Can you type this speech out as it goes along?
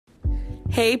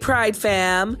Hey, Pride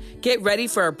fam. Get ready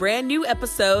for a brand new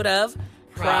episode of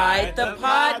Pride the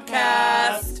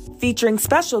Podcast. Featuring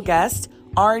special guest,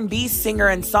 R&B singer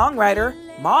and songwriter,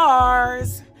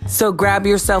 MARZZ. So grab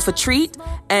yourself a treat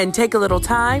and take a little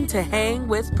time to hang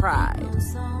with Pride.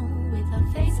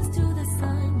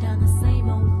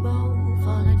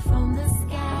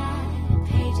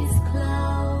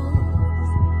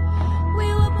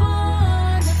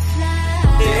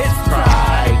 It's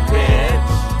Pride, bitch.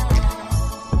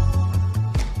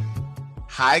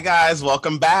 Hi guys,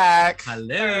 welcome back.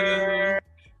 Hello.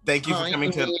 Thank you for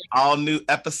coming to an all-new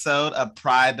episode of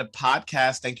Pride the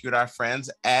Podcast. Thank you to our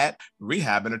friends at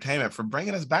Rehab Entertainment for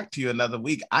bringing us back to you another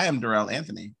week. I am Darrell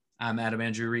Anthony. I'm Adam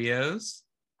Andrew Rios.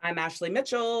 I'm Ashley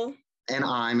Mitchell. And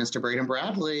I'm Mr. Braden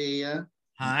Bradley.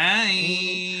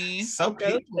 Hi. So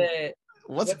people,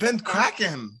 what's been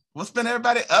cracking? What's been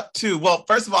everybody up to? Well,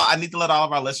 first of all, I need to let all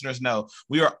of our listeners know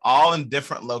we are all in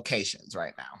different locations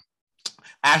right now.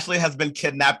 Ashley has been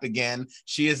kidnapped again.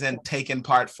 She is in Taken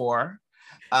Part 4.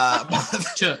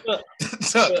 So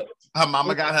her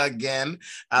mama got her again.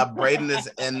 Braden is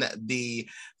in the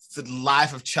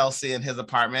life of Chelsea in his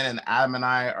apartment, and Adam and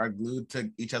I are glued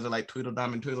to each other like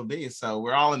Tweedledum and Tweedledee. So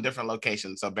we're all in different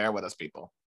locations. So bear with us,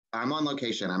 people. I'm on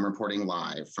location. I'm reporting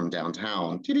live from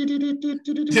downtown.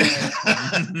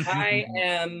 I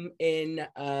am in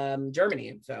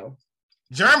Germany, so.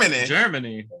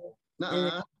 Germany.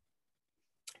 Nuh-uh.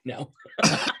 No.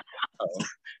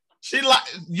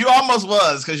 You almost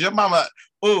was, because your mama.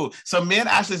 Ooh, so me and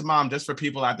Ashley's mom, just for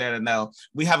people out there to know,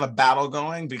 we have a battle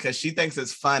going because she thinks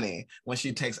it's funny when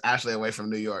she takes Ashley away from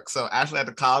New York. So Ashley had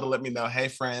to call to let me know, hey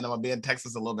friend, I'm gonna be in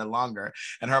Texas a little bit longer.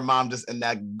 And her mom just in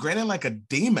that grinning like a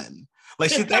demon.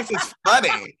 Like she thinks it's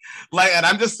funny. Like, and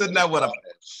I'm just sitting there with a.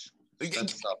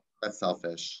 That's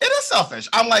selfish. It is selfish.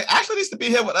 I'm like, Ashley needs to be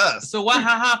here with us. So what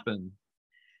happened?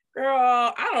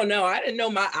 Girl, I don't know. I didn't know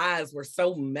my eyes were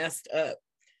so messed up.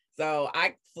 So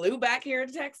I flew back here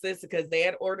to Texas because they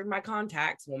had ordered my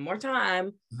contacts one more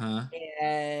time. Uh-huh.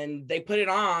 And they put it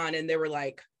on and they were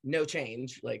like, no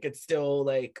change. Like it's still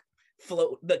like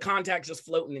the contact's just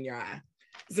floating in your eye.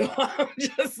 So I'm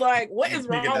just like, what is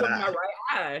wrong with my right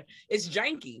eye? It's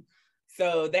janky.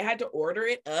 So they had to order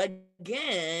it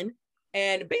again.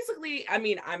 And basically, I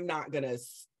mean, I'm not going to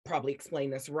probably explain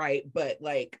this right, but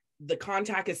like the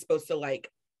contact is supposed to like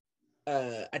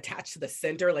attach to the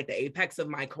center, like the apex of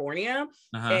my cornea.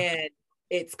 Uh-huh. And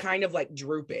it's kind of like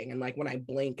drooping. And like when I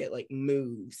blink, it like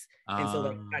moves. And so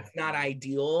like, that's not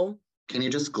ideal. Can you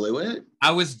just glue it?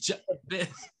 I was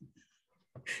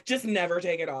just never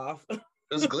take it off.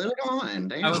 Just glue it on.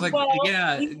 Damn. I was like,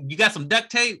 yeah, you got some duct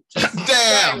tape?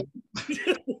 Damn.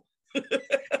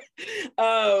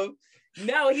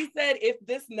 No, he said if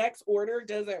this next order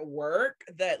doesn't work,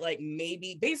 that like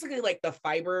maybe basically like the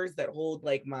fibers that hold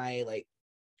like my like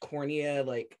cornea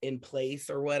like in place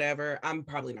or whatever. I'm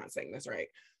probably not saying this right.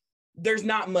 There's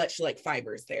not much like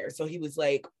fibers there. So he was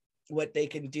like, what they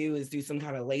can do is do some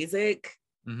kind of LASIK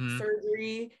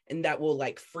surgery, and that will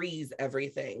like freeze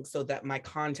everything so that my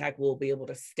contact will be able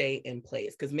to stay in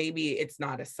place. Because maybe it's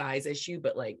not a size issue,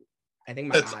 but like I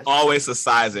think it's always a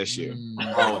size issue.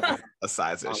 Always a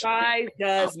size issue. Size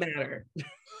does matter.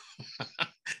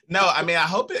 No, I mean, I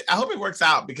hope it works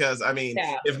out because I mean,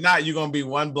 if not, you're gonna be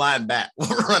one blind bat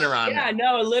running around. Yeah,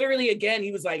 no, literally again,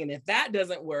 he was like, and if that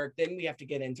doesn't work, then we have to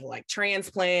get into like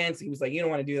transplants. He was like, you don't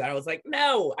want to do that. I was like,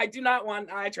 no, I do not want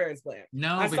an eye transplant.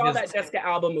 No, I saw that Jessica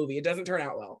Alba movie. It doesn't turn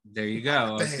out well. There you go.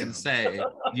 I was gonna say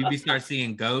you start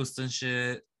seeing ghosts and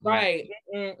shit. Right.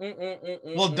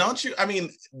 Well, don't you? I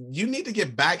mean, you need to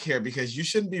get back here because you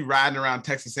shouldn't be riding around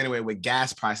Texas anyway with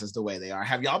gas prices the way they are.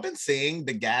 Have y'all been seeing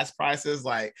the gas prices?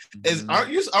 Like, aren't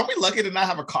we lucky to not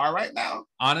have a car right now?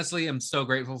 Honestly, I'm so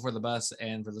grateful for the bus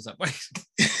and for the subway.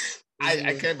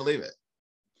 I can't believe it.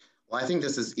 Well, I think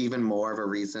this is even more of a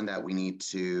reason that we need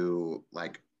to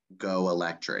like go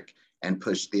electric and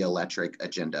push the electric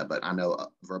agenda. But I know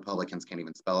Republicans can't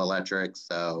even spell electric,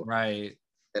 so right.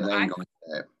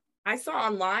 I saw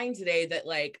online today that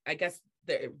like I guess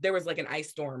there was like an ice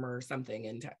storm or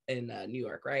something in New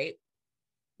York, right?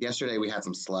 Yesterday we had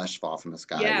some slush fall from the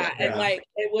sky. Yeah, and like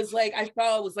it was like I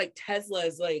saw it was like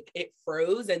Tesla's like it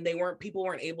froze and people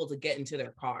weren't able to get into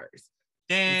their cars.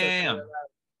 Damn.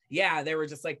 So they were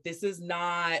just like, this is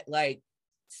not like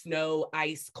snow,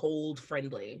 ice, cold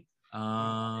friendly.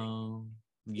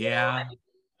 Yeah.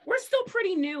 We're still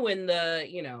pretty new in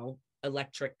the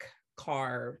electric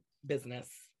car business.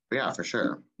 Yeah, for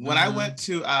sure. When I went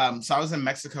to, so I was in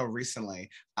Mexico recently,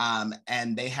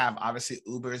 and they have obviously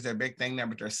Uber is their big thing there,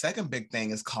 but their second big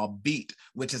thing is called Beat,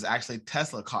 which is actually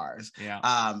Tesla cars.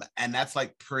 Yeah. And that's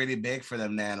like pretty big for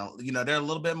them now. You know, they're a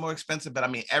little bit more expensive, but I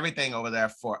mean, everything over there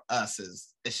for us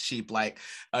is cheap. Like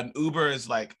an Uber is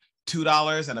like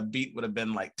 $2 and a Beat would have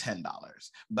been like $10.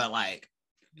 But like,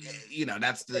 you know,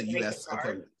 that's the US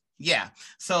equivalent. Yeah.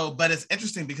 So, but it's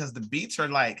interesting because the Beats are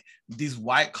like these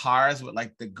white cars with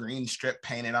like the green strip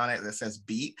painted on it that says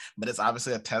Beat, but it's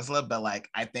obviously a Tesla. But like,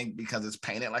 I think because it's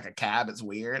painted like a cab, it's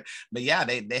weird. But yeah,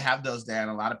 they have those there, and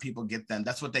a lot of people get them.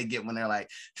 That's what they get when they're like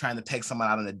trying to take someone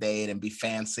out on a date and be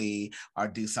fancy or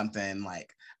do something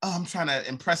like, oh, I'm trying to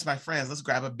impress my friends. Let's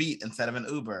grab a Beat instead of an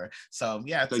Uber. So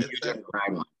yeah. So you didn't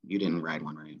ride one. You didn't ride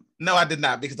one, right? No, I did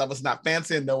not, because I was not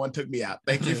fancy and no one took me out.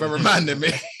 Thank you for reminding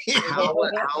me. How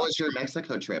was your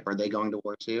Mexico trip? Are they going to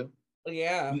war too?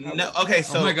 Yeah. No. Okay.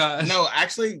 So oh my gosh. No,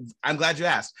 actually, I'm glad you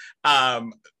asked.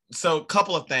 So a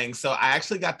couple of things. So I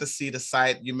actually got to see the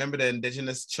site. You remember the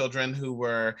indigenous children who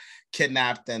were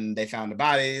kidnapped and they found the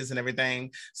bodies and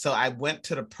everything. So I went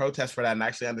to the protest for that and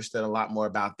actually understood a lot more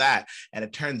about that. And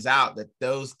it turns out that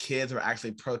those kids were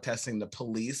actually protesting the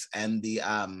police and the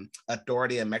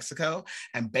authority in Mexico.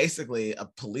 And basically a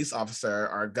police officer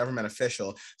or a government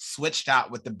official switched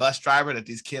out with the bus driver that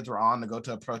these kids were on to go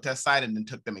to a protest site and then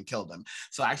took them and killed them.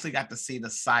 So I actually got to see the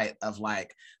site of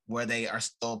like where they are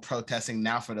still protesting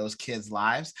now for those kids'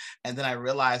 lives. And then I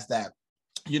realized that,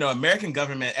 you know, American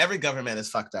government, every government is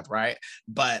fucked up, right?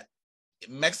 But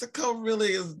Mexico really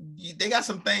is, they got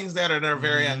some things that are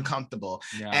very uncomfortable.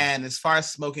 Yeah. And as far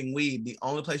as smoking weed, the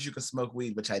only place you can smoke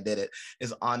weed, which I did it,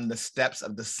 is on the steps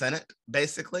of the Senate,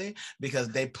 basically, because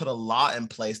they put a law in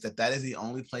place that is the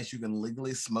only place you can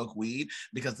legally smoke weed,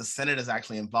 because the Senate is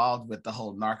actually involved with the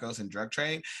whole narcos and drug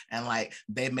trade. And like,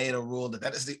 they made a rule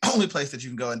that is the only place that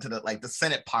you can go into the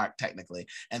Senate park technically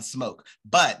and smoke.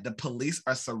 But the police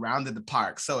are surrounded the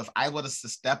park. So if I was to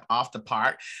step off the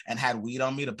park and had weed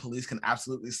on me, the police can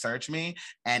absolutely search me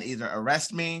and either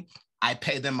arrest me. I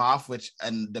pay them off,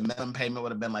 and the minimum payment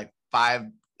would have been like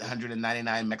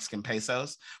 599 Mexican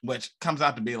pesos, which comes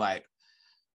out to be like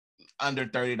under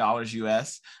 $30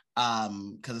 US,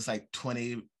 because it's like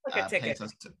 20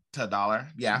 pesos to a dollar.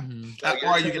 Yeah. Mm-hmm.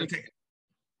 Or you get a ticket.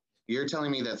 You're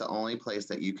telling me that the only place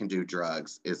that you can do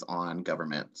drugs is on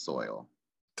government soil.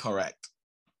 Correct.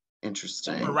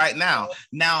 Interesting. For right now.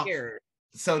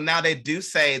 So now they do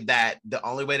say that the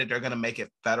only way that they're going to make it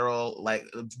federal, like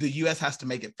the US has to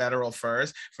make it federal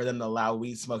first for them to allow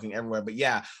weed smoking everywhere. But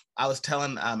yeah, I was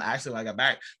telling actually when I got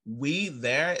back, weed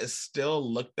there is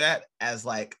still looked at as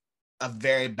like a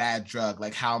very bad drug.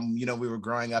 Like how, you know, we were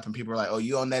growing up and people were like, oh,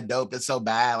 you own that dope, it's so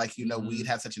bad. Like, you know, weed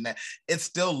has such a net. It's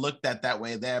still looked at that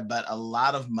way there, but a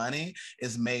lot of money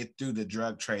is made through the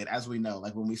drug trade, as we know.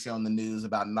 Like when we see on the news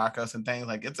about narcos and things,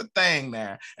 like it's a thing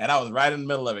there. And I was right in the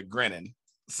middle of it grinning.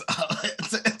 So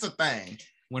it's a thing.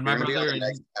 When my brother in the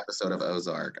next episode of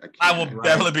Ozark, I will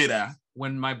definitely be there.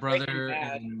 When my brother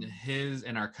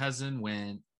and our cousin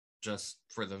went just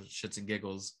for the shits and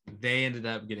giggles, they ended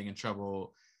up getting in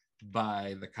trouble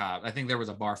by the cop. I think there was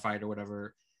a bar fight or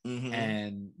whatever. Mm-hmm.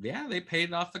 And yeah, they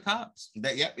paid off the cops.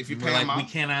 If you pay them off, we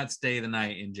cannot stay the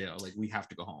night in jail. Like we have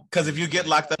to go home. Because if you get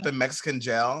locked up in Mexican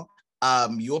jail,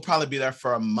 you'll probably be there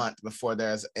for a month before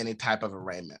there's any type of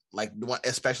arraignment. Like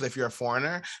especially if you're a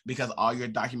foreigner, because all your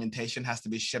documentation has to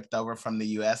be shipped over from the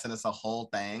US and it's a whole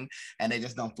thing, and they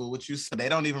just don't fool with you. So they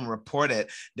don't even report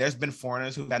it. There's been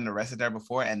foreigners who've gotten arrested there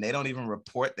before, and they don't even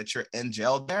report that you're in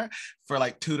jail there for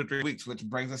like 2 to 3 weeks, which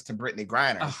brings us to Brittany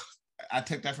Griner. Oh. I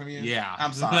took that from you? Yeah.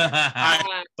 I'm sorry.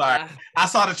 I'm sorry. I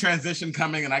saw the transition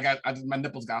coming and my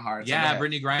nipples got hard. Yeah, so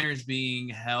Brittany Griner is being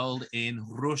held in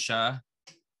Russia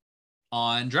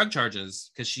on drug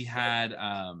charges because she had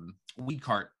weed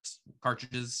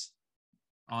cartridges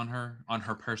on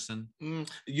her person.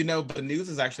 You know, but the news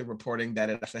is actually reporting that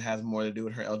it actually has more to do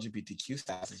with her LGBTQ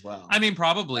status as well. I mean,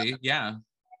 probably, yeah.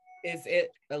 Is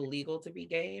it illegal to be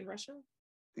gay in Russia?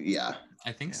 Yeah,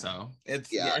 I think so. It's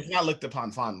not looked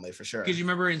upon fondly for sure. Because you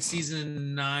remember in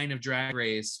season 9 of Drag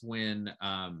Race when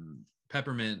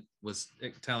Peppermint was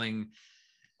telling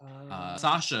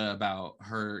Sasha about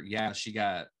her, she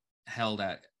got held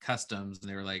at customs and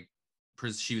they were like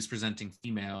she was presenting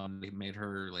female and they made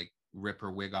her like rip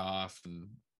her wig off and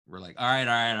we're like all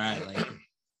right, like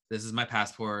this is my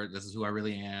passport, this is who I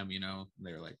really am, you know.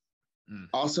 They were like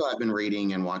Also, I've been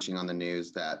reading and watching on the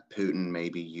news that Putin may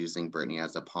be using Brittany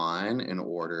as a pawn in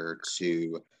order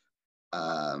to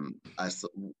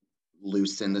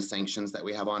loosen the sanctions that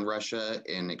we have on Russia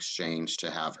in exchange to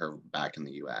have her back in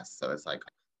the US. So it's like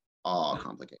all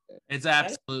complicated. It's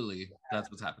absolutely that's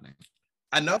what's happening.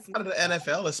 I know part of the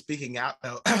NFL is speaking out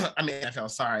though. I mean NFL,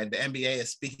 sorry, the NBA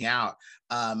is speaking out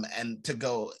and to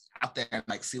go out there and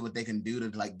like see what they can do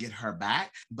to like get her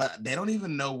back, but they don't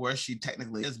even know where she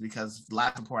technically is because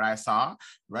last report I saw,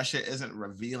 Russia isn't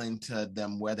revealing to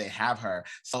them where they have her.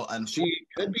 So she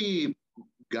could be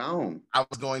gone. I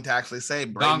was going to actually say,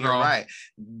 Brittany, you're right.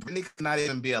 Brittany could not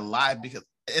even be alive because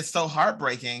it's so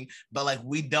heartbreaking, but like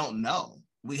we don't know.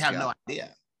 We have no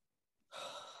idea.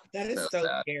 That is so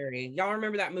scary. Y'all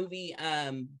remember that movie,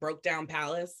 Broke Down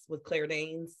Palace with Claire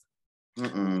Danes?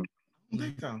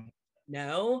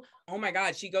 No? Oh my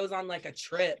God. She goes on like a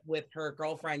trip with her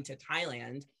girlfriend to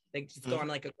Thailand. They just go on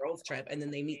like a girls trip and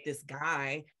then they meet this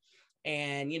guy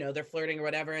and, you know, they're flirting or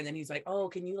whatever. And then he's like, oh,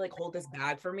 can you like hold this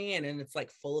bag for me? And then it's like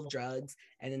full of drugs.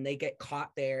 And then they get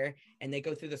caught there and they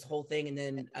go through this whole thing. And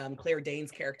then Claire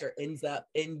Danes' character ends up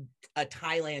in a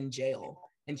Thailand jail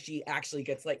and she actually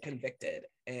gets like convicted.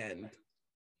 And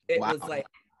it was like,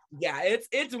 yeah,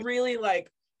 it's really like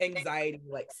anxiety,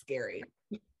 like scary.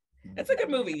 It's a good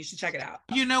movie. You should check it out.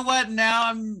 You know what? Now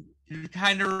I'm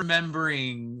kind of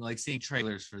remembering like seeing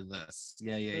trailers for this.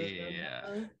 Yeah.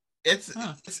 It's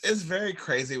very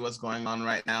crazy what's going on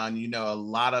right now. And, you know, a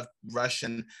lot of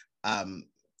Russian,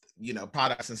 you know,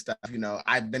 products and stuff, you know,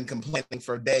 I've been complaining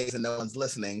for days and no one's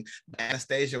listening.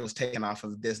 Anastasia was taken off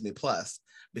of Disney Plus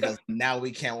because now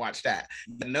we can't watch that.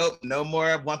 Nope, no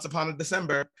more Once Upon a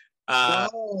December. I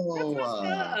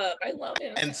love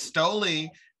it. And Stoli,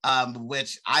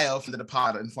 which Io from the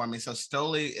pod informed me. So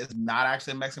Stoli is not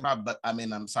actually a Mexican product, but I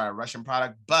mean, I'm sorry, a Russian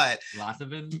product, but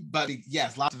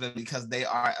yes, lots of it because they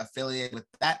are affiliated with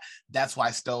that. That's why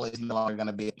Stoli is no longer going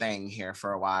to be a thing here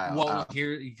for a while. Well,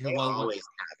 they always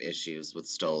have issues with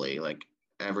Stoli, like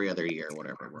every other year,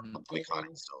 whatever. We're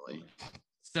boycotting Stoli.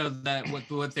 So that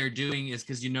what they're doing is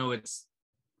because, you know, it's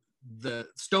the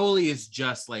Stoli is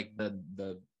just like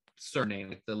the surname,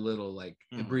 like the little like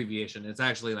abbreviation. It's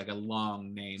actually like a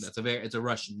long name. It's a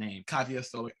Russian name. Katya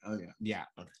Stoli. Oh yeah.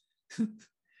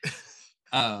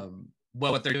 Well,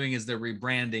 what they're doing is they're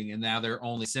rebranding, and now they're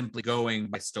only simply going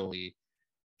by Stoli,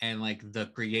 and like the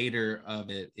creator of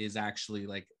it is actually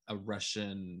like a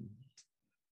Russian,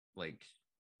 like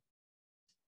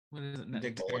what is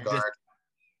it?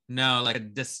 No, like a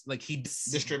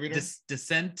distributor.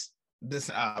 Descent.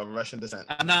 Russian descent.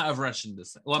 I'm not of Russian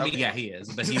descent. Well, I mean, yeah, he is,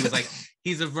 but he was like,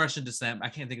 he's of Russian descent. I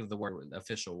can't think of the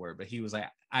official word, but he was like,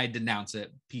 I denounce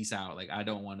it. Peace out. Like, I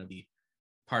don't want to be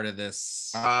part of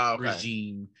this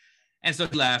regime. And so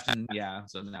he left, and yeah,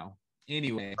 so no.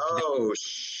 Anyway. Oh,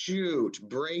 shoot.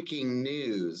 Breaking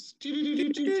news.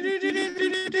 Coming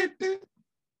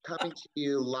to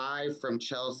you live from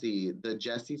Chelsea, the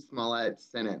Jussie Smollett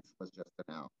sentence was just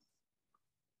announced.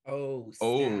 Are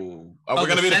we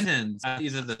gonna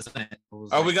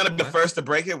be the first to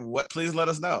break it? What? Please let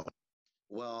us know.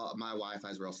 Well, my Wi-Fi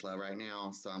is real slow right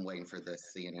now, so I'm waiting for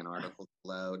this CNN article to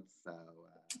load. So,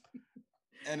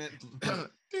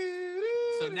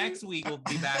 so next week we'll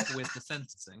be back with the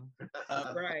sentencing.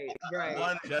 Right.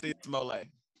 One Jussie Smollett.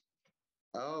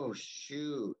 Oh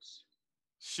shoot.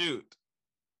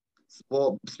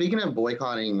 Well, speaking of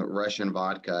boycotting Russian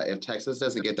vodka, if Texas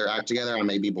doesn't get their act together, I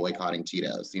may be boycotting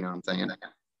Tito's. You know what I'm saying?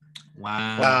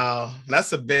 Wow.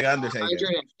 That's a big undertaking.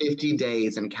 150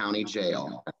 days in county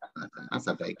jail. That's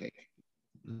a vacation.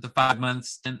 The 5 months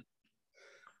stint.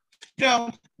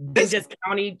 No, just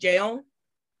county jail?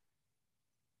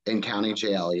 In county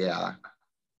jail, yeah.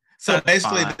 So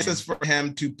basically, this is for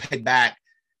him to pay back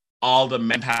all the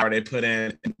manpower they put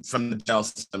in from the jail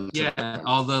system. Yeah,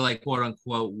 all the like quote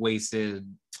unquote wasted.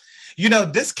 You know,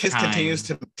 this case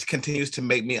continues to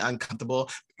make me uncomfortable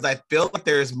because I feel like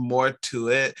there's more to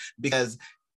it. Because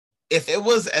if it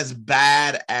was as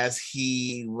bad as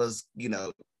he was, you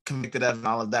know, convicted of and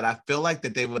all of that, I feel like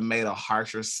that they would have made a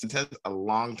harsher sentence a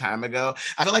long time ago.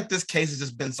 I feel like this case has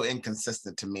just been so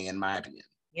inconsistent to me, in my opinion.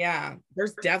 Yeah,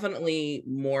 there's definitely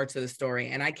more to the story,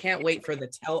 and I can't wait for the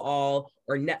tell-all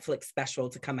or Netflix special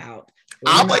to come out.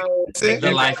 I'll like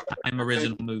the Lifetime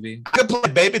original movie. I could play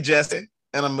Baby Jesse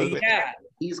in a movie. Yeah,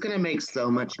 he's gonna make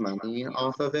so much money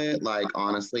off of it. Like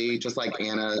honestly, just like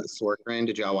Anna Sorkin.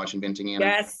 Did y'all watch Inventing Anna?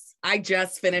 Yes, I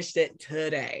just finished it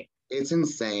today. It's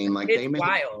insane. Like it's they make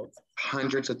wild.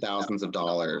 Hundreds of thousands of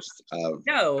dollars of.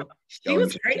 No, she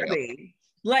was crazy.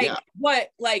 Like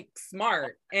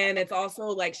smart, and it's also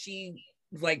like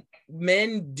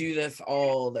men do this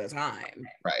all the time.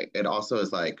 Right. It also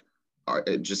is like,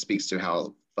 it just speaks to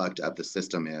how fucked up the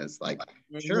system is. Like,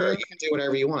 sure, you can do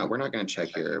whatever you want. We're not going to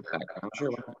check your background. Sure.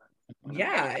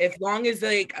 Yeah, as long as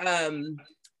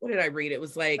what did I read? It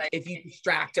was like if you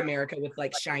distract America with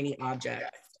like shiny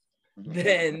objects.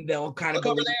 then they'll kind of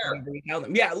believe whatever you tell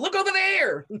them. Yeah, look over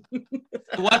there.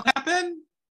 What happened?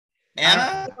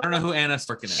 Anna? I don't know who Anna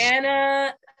Sorkin is.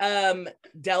 Anna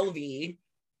Delvey.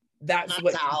 That's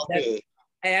what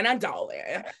Anna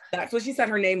Delvey. That's what she said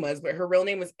her name was, but her real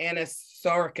name was Anna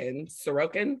Sorokin.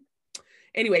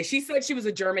 Anyway, she said she was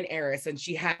a German heiress and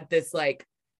she had this like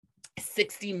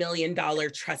 $60 million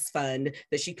trust fund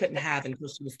that she couldn't have until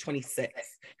she was 26.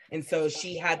 And so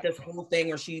she had this whole thing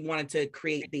where she wanted to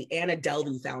create the Anna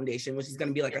Delvey Foundation, which is going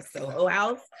to be like a Soho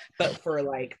house, but for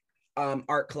like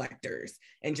art collectors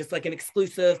and just like an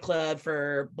exclusive club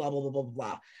for blah, blah, blah, blah,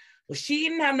 blah. Well, she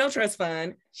didn't have no trust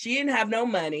fund. She didn't have no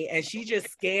money. And she just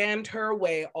scammed her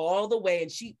way all the way.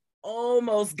 And she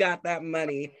almost got that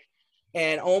money.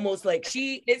 And almost like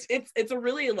it's a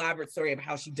really elaborate story of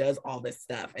how she does all this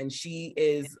stuff. And she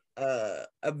is a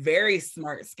very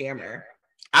smart scammer.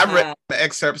 I read the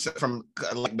excerpts from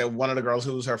like one of the girls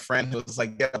who was her friend who was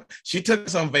like, yeah, she took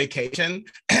us on vacation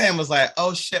and was like,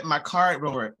 oh shit, my card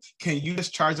broke. Can you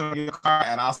just charge on your card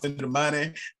and I'll send you the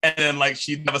money? And then like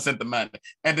she never sent the money.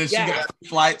 And then she got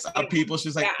flights of people. She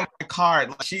was like, oh, my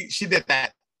card. Like, she did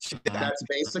that. That's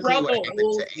basically what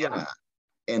happened to Anna.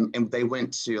 And they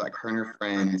went to like her and her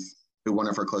friends, who one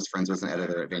of her close friends was an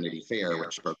editor at Vanity Fair,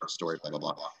 which broke her story, blah, blah,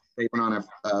 blah. They went on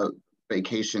a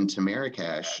vacation to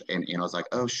Marrakesh, and I was like,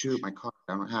 oh shoot, my card,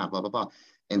 I don't have, blah, blah, blah.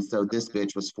 And so this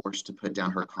bitch was forced to put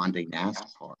down her Condé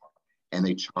Nast card, and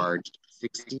they charged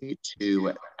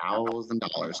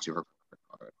 $62,000 to her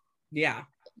card. Yeah.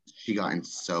 She got in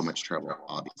so much trouble,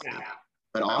 obviously. Yeah.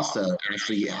 But also,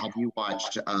 actually, have you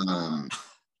watched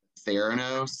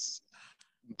Theranos?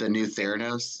 The new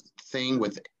Theranos thing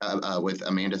with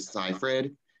Amanda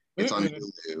Seyfried? It's on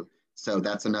Hulu. So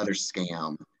that's another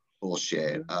scam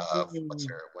bullshit of what's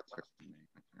her name?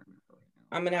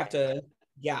 I'm gonna have to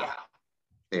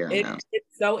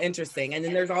it's so interesting. And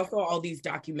then there's also all these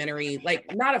documentary,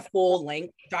 like not a full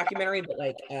length documentary, but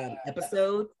like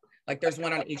episodes. Like there's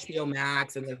one on HBO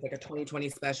Max and there's like a 2020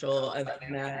 special of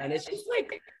that, and it's just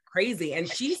like crazy. And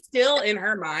she's still in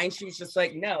her mind, she was just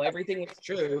like, no, everything is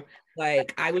true.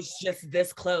 Like I was just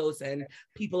this close and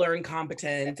people are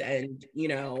incompetent and you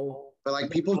know. But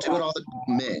like people do it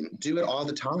men do it all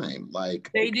the time. Like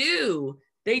they do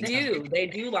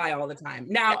lie all the time.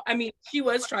 Now, I mean, she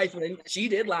was trifling. She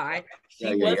did lie.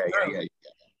 She was broke.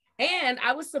 And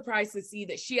I was surprised to see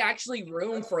that she actually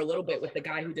roomed for a little bit with the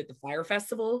guy who did the Fire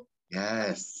Festival.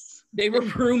 Yes. They were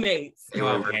roommates.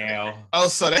 Oh,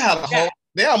 so they had a whole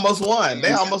they almost won.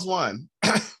 They almost won.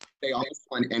 They almost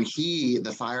won. And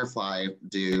the Firefly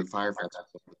dude, Firefly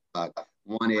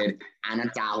wanted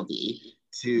Anna Dalby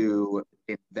to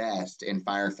invest in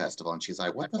Fire Festival. And she's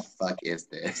like, what the fuck is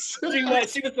this? She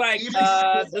was like,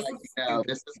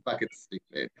 this is fucking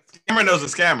stupid. Scammer knows a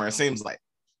scammer, it seems like.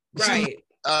 Right.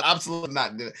 Absolutely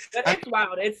not. It's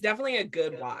wild. It's definitely a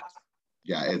good watch.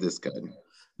 Yeah, it is good.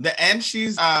 And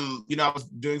she's I was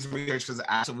doing some research because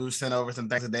actually we were sent over some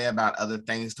things today about other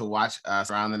things to watch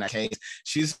surrounding that case.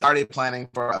 She started planning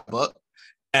for a book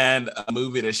and a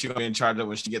movie that she's gonna be in charge of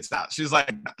when she gets out. She's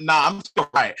like, nah, I'm still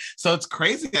right. So it's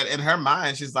crazy that in her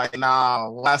mind, she's like, nah,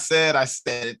 what I said,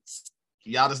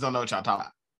 y'all just don't know what y'all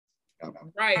talking about.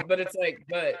 Right, but it's like,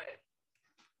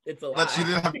 it's a lie. But she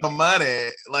didn't have the money.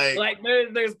 Like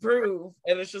there's proof.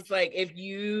 And it's just like, if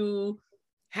you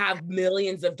have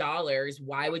millions of dollars,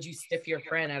 why would you stiff your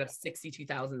friend out of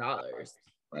 $62,000?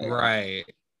 Right.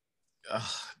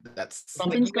 That's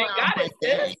something's going on.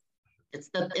 It's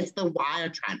the wire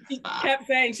transfer. She kept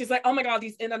saying, she's like, oh my God,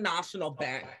 these international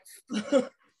banks.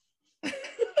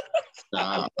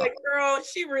 Like, girl,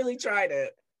 she really tried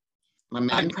it. My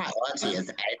main priority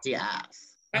is ATF.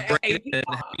 Have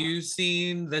you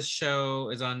seen this show?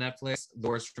 Is on Netflix, The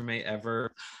Worst Roommate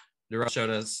Ever? The girl showed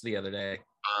us the other day.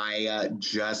 I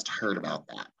just heard about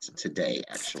that today,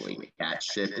 actually. That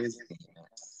shit is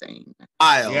insane.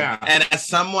 Yeah. And as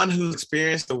someone who's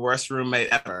experienced the worst roommate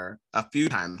ever a few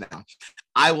times now,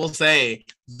 I will say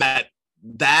that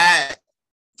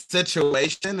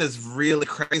situation is really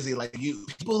crazy. Like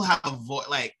people have a voice,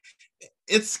 like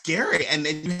it's scary. And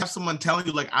then you have someone telling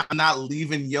you, like, I'm not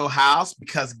leaving your house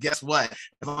because guess what?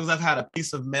 As long as I've had a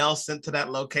piece of mail sent to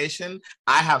that location,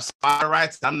 I have spotter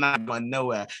rights. I'm not going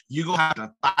nowhere. You're going to have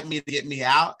to fight me to get me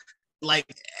out. Like,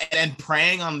 and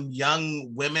preying on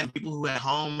young women, people who are at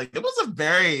home. Like, it was a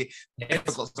very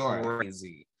difficult story.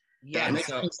 Crazy. Yeah, it makes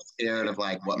me scared of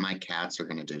like what my cats are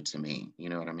gonna do to me. You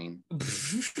know what I mean? Who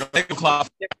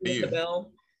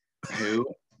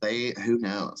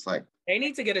knows? Like they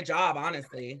need to get a job,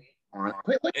 honestly.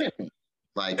 Look at me.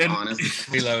 Like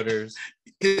honestly. Freeloaders.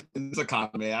 It's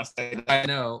economy. I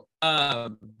know.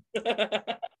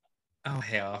 Oh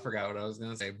hell, I forgot what I was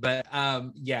gonna say. But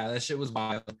yeah, that shit was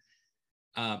wild.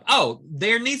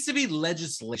 There needs to be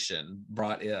legislation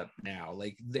brought up now.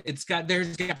 Like there's got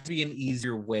to be an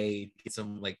easier way to get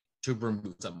some like to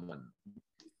remove someone.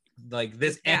 Like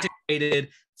this antiquated,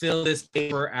 fill this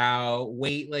paper out,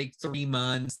 wait like 3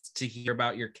 months to hear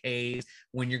about your case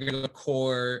when you're gonna go to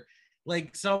court.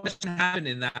 Like so much can happen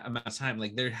in that amount of time.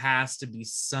 Like there has to be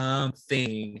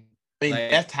something. I mean,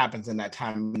 like, death happens in that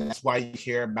time, and that's why you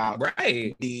hear about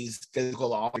these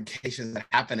physical altercations that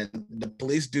happen, and the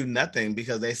police do nothing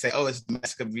because they say, "Oh, it's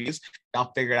domestic abuse.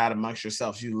 Y'all figure it out amongst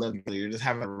yourselves. You live, you're just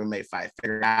having a roommate fight,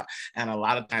 figure it out." And a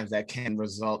lot of times that can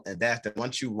result in death. And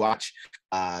once you watch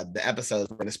the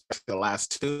episodes, especially the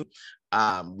last two,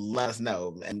 let us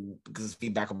know, and because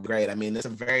feedback will be great. I mean, it's a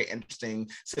very interesting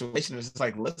situation. It's just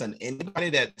like, listen, anybody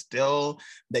that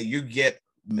you get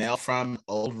mail from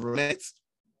old roommates,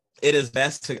 it is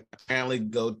best to apparently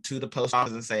go to the post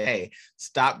office and say, hey,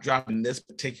 stop dropping this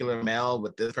particular mail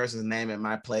with this person's name in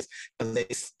my place, because they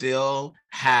still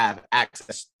have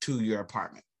access to your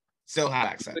apartment. Still have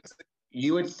access.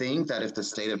 You would think that if the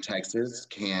state of Texas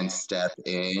can step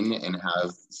in and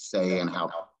have say in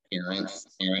how parents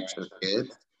their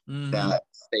kids, that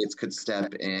states could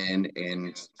step in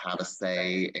and have a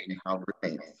say in how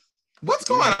roommates. What's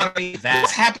going on?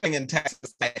 What's happening in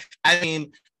Texas? I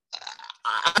mean,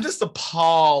 I'm just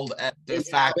appalled at the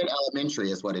fact. Abbott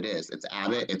Elementary is what it is. It's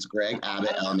Abbott. It's Greg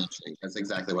Abbott Elementary. That's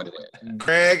exactly what it is.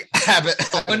 Greg Abbott.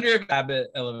 I wonder if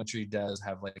Abbott Elementary does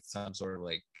have like some sort of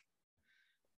like.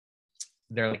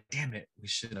 They're like, damn it, we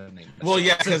should have named it. Well,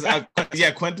 yeah, because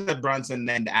Quinta Brunson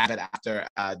named Abbott after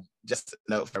just a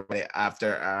note for everybody,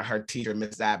 after her teacher,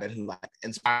 Miss Abbott, who like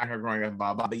inspired her growing up,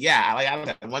 blah blah. But yeah,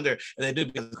 I wonder if they do,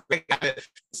 because Greg Abbott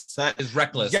is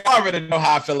reckless. Y'all already know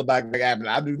how I feel about Greg Abbott.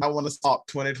 I do not want to stalk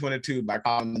 2022 by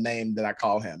calling the name that I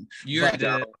call him. You did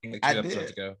like 2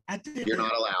 episodes ago. I did. You're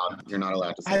not allowed. You're not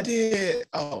allowed to say I did.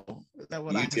 Oh, is that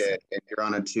what you did? And you're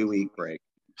on a 2-week break.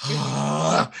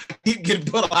 Keep getting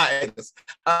put on hiatus.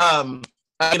 I mean,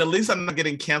 at least I'm not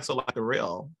getting canceled like The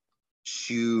Real.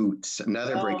 Shoot,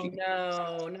 another breaking.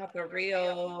 No, not The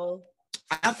Real.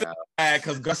 I feel bad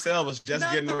because Garcelle was just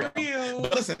getting real.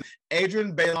 But listen,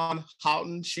 Adrienne Bailon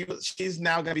Houghton, she's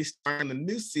now going to be starring the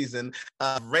new season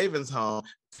of Raven's Home,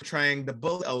 portraying the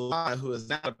bully Alana, who is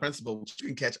now the principal, which you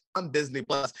can catch on Disney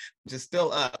Plus, which is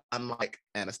still up, unlike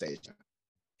Anastasia.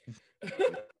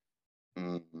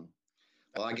 Mm-hmm.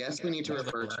 Well, I guess we need to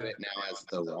refer to it now as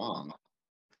The Wrong.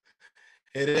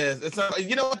 It is. It's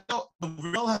you know what though? The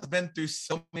Real has been through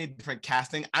so many different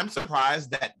casting. I'm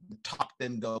surprised that The Talk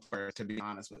didn't go first, to be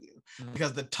honest with you,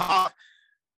 because The Talk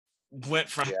went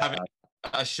from having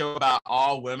a show about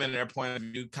all women and their point of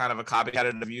view, kind of a copycat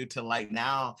of the View, to like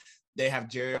now they have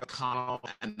Jerry O'Connell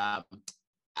and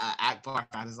Akbar,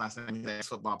 his last name, he's a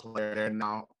football player. They're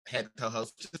now head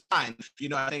co-host, which is fine. You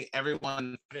know, I think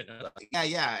everyone,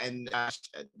 yeah, and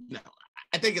you know,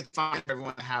 I think it's fine for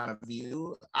everyone to have a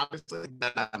view, obviously,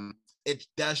 but it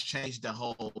does change the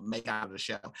whole make-out of the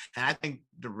show. And I think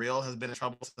The Real has been in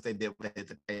trouble since they did what they did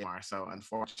to Tamar, so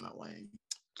unfortunately.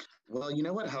 Well, you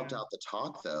know what helped out The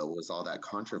Talk, though, was all that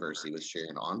controversy with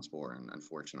Sharon Osbourne,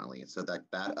 unfortunately. So that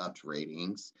upped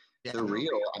ratings. Yeah. The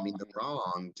Real, I mean, The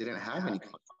Wrong didn't have any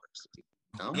controversy.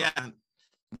 No? Yeah,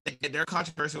 their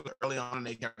controversy was early on, and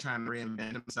they kept trying to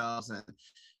reinvent themselves. And,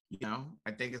 you know,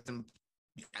 I think it's,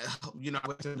 you know, I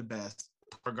wish them the best.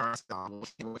 Poor Garcelle,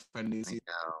 for a new season.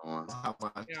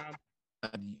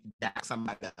 Something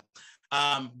like that.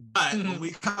 But when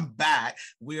we come back,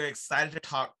 we are excited to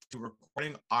talk to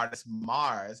recording artist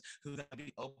MARZZ, who's going to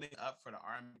be opening up for the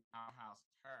R&B powerhouse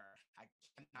Her. I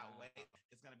cannot wait.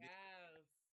 It's going to be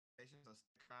so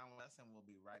stick around with us, and we'll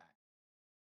be right back.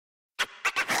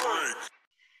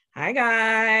 Hi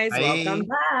guys, welcome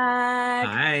back.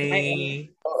 Hi. I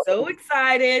am so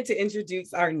excited to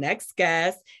introduce our next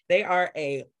guest. They are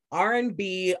a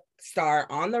R&B star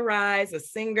on the rise, a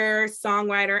singer,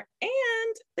 songwriter,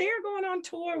 and they are going on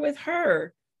tour with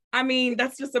Her. I mean,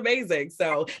 that's just amazing.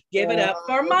 So give it up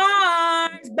for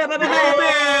MARZZ.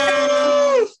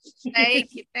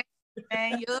 Thank you,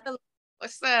 man.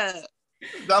 What's up?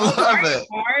 I love it.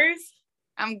 MARZZ?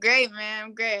 I'm great, man.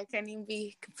 I'm great. I can't even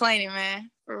be complaining, man.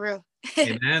 For real.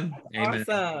 Amen.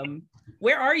 Awesome.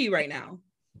 Where are you right now?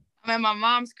 I'm at my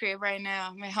mom's crib right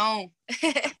now. I'm at home.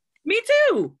 Me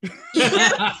too.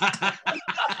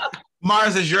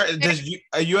 MARZZ,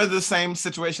 are you in the same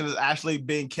situation as Ashley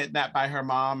being kidnapped by her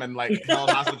mom and like held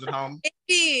hostage at home?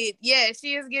 Indeed. Yeah,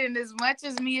 she is getting as much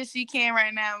as me as she can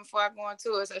right now before I go on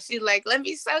tour. So she's like, let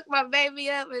me soak my baby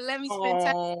up and let me spend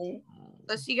time.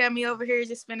 So she got me over here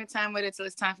just spending time with her till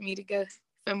it's time for me to go.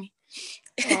 Feel me?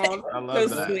 Oh, I love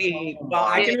so that. sweet. Well,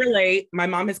 I can relate. My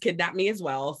mom has kidnapped me as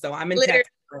well, so I'm in Literally.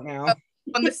 Texas right now.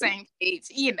 On the same page,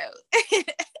 you know.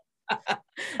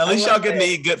 At least y'all getting to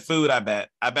eat good food, I bet.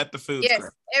 I bet the food's Yes,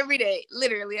 good. every day.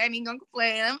 Literally. I ain't even gonna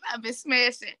complain. I've been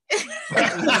smashing.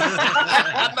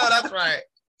 I know that's right.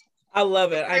 I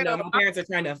love it. I know my parents are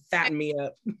trying to fatten me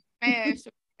up. Smash.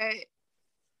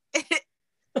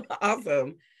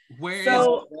 Awesome.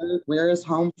 Where is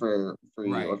home for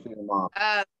you Right. or for your mom?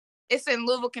 It's in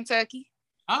Louisville, Kentucky.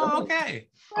 Oh, okay.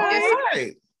 All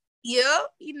right. Yeah,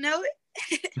 you know it.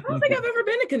 I don't think I've ever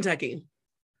been to Kentucky.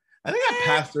 I think I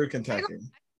passed through Kentucky.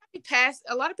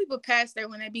 A lot of people pass there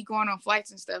when they be going on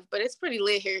flights and stuff, but it's pretty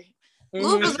lit here. Mhm.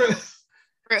 Louisville's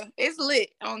real. It's lit.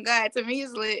 On God, to me,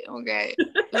 it's lit. On God.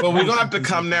 Well, we're gonna have to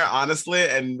come there, honestly.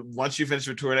 And once you finish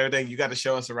your tour and everything, you got to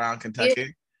show us around Kentucky. Yeah.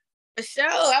 For sure,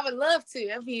 I would love to.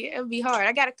 It'd be hard.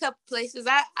 I got a couple places.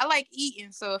 I like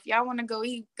eating, so if y'all want to go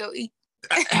eat, go eat.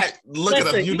 Look at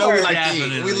us. You know we like to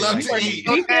eat. We love to eat.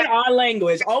 Speaking our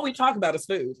language, all we talk about is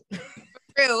food.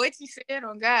 Real, what you said?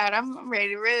 On God, I'm ready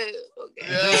to rub. Okay.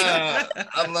 Yeah,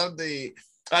 I love to eat.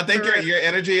 I think your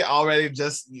energy already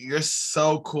you're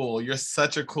so cool. You're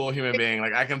such a cool human being.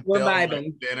 Like I can feel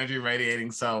the energy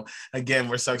radiating. So again,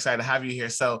 we're so excited to have you here.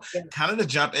 So kind of to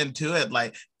jump into it,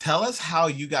 like tell us how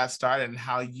you got started and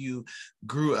how you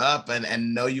grew up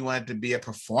and know you wanted to be a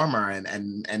performer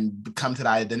and come to the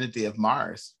identity of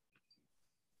MARZZ.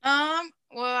 Well,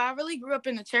 I really grew up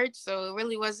in the church, so it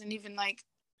really wasn't even like,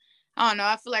 I don't know.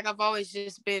 I feel like I've always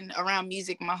just been around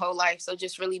music my whole life. So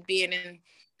just really being in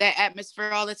that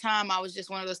atmosphere all the time, I was just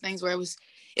one of those things where it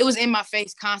was in my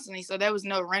face constantly. So there was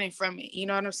no running from it. You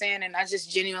know what I'm saying? And I just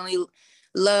genuinely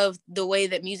love the way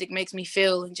that music makes me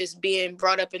feel, and just being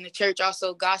brought up in the church,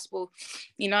 also gospel,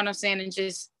 you know what I'm saying? And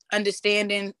just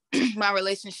understanding my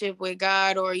relationship with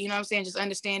God, or, you know what I'm saying? Just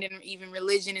understanding even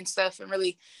religion and stuff, and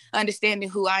really understanding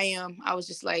who I am. I was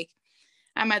just like,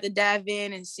 I'm at to dive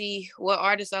in and see what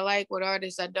artists I like, what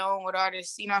artists I don't, what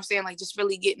artists, you know what I'm saying? Like just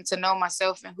really getting to know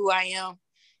myself and who I am.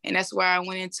 And that's where I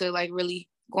went into like really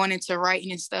going into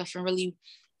writing and stuff, and really,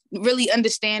 really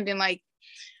understanding. Like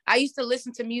I used to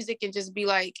listen to music and just be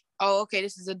like, oh, okay,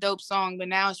 this is a dope song. But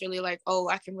now it's really like, oh,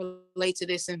 I can relate to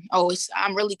this. And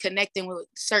I'm really connecting with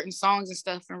certain songs and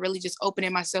stuff, and really just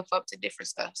opening myself up to different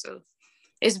stuff. So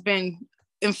it's been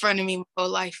in front of me my whole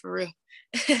life, for real.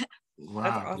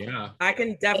 Wow. Awesome. Yeah, I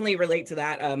can definitely relate to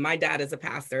that. My dad is a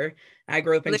pastor. I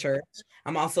grew up in church.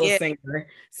 I'm also a singer,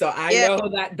 so I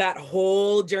know that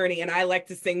whole journey, and I like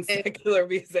to sing secular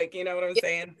music. You know what I'm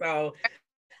saying? So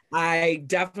I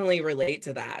definitely relate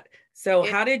to that. So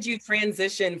how did you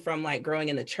transition from like growing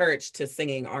in the church to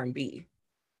singing R&B?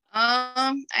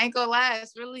 I ain't gonna lie,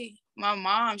 it's really my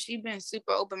mom. She been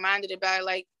super open-minded about it.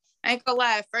 Like, I ain't gonna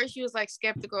lie, at first she was like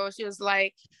skeptical. She was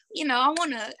like, you know, I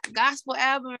want a gospel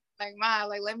album. Like, Ma,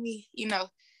 like, let me, you know,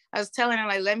 I was telling her,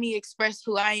 like, let me express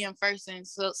who I am first, and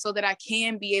so that I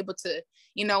can be able to,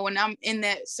 you know, when I'm in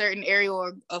that certain area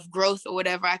of growth or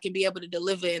whatever, I can be able to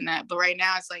deliver in that. But right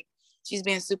now it's like she's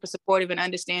being super supportive and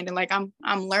understanding. Like I'm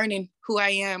learning who I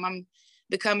am. I'm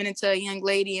becoming into a young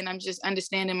lady, and I'm just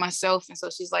understanding myself. And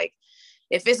so she's like,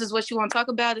 if this is what you want to talk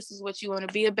about, this is what you want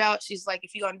to be about. She's like,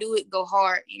 if you're going to do it, go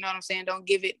hard. You know what I'm saying? Don't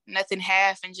give it nothing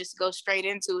half, and just go straight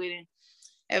into it. And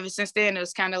ever since then, it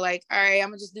was kind of like, all right, I'm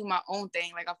going to just do my own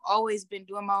thing. Like I've always been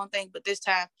doing my own thing, but this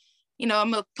time, you know, I'm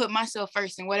going to put myself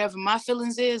first, and whatever my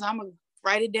feelings is, I'm going to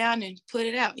write it down and put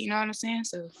it out. You know what I'm saying?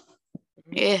 So,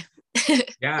 yeah.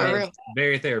 Yeah, it's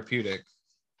very therapeutic.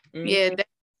 Yeah.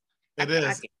 It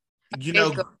is. You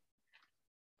know,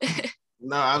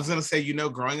 no, I was gonna say, you know,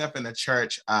 growing up in the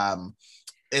church,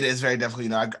 it is very difficult. You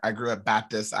know, I grew up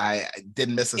Baptist. I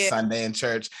didn't miss a Sunday in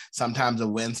church, sometimes a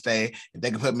Wednesday. If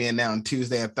they could put me in there on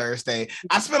Tuesday and Thursday.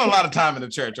 I spent a lot of time in the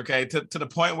church, okay, to the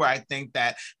point where I think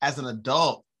that as an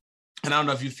adult, and I don't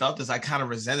know if you felt this, I kind of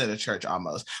resented the church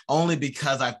almost, only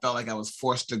because I felt like I was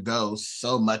forced to go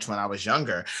so much when I was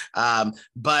younger.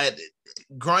 But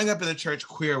growing up in the church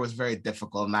queer was very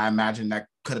difficult, and I imagine that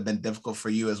could have been difficult for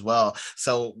you as well.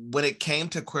 So when it came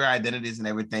to queer identities and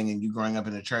everything, and you growing up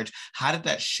in the church, how did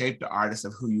that shape the artist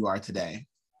of who you are today?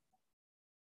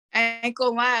 I ain't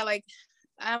gonna lie, like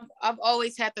I've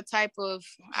always had the type of,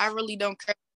 I really don't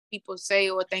care what people say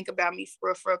or think about me for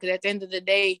real, because at the end of the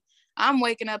day, I'm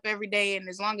waking up every day, and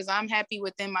as long as I'm happy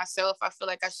within myself, I feel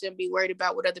like I shouldn't be worried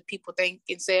about what other people think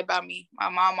and say about me. My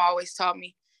mom always taught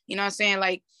me, you know what I'm saying?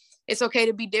 Like, it's okay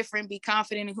to be different, be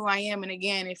confident in who I am. And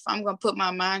again, if I'm going to put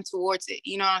my mind towards it,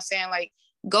 you know what I'm saying? Like,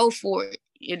 go for it.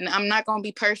 And I'm not going to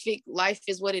be perfect. Life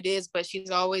is what it is. But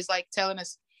she's always like telling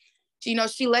us, you know,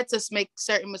 she lets us make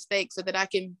certain mistakes so that I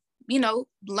can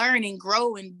learn and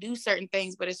grow and do certain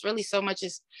things. But it's really so much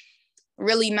as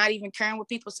really not even caring what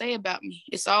people say about me.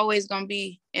 It's always going to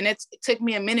be, and it took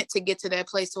me a minute to get to that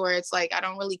place where it's like, I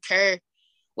don't really care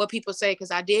what people say,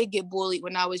 because I did get bullied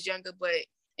when I was younger, but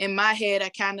in my head, I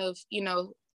kind of,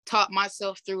 taught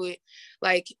myself through it,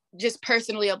 like just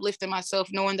personally uplifting myself,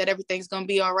 knowing that everything's going to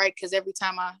be all right. Because every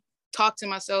time I talk to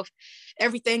myself,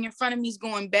 everything in front of me is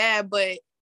going bad. But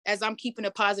as I'm keeping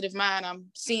a positive mind, I'm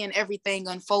seeing everything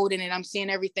unfolding and I'm seeing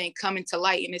everything coming to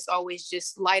light. And it's always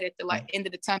just light at the end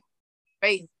of the tunnel,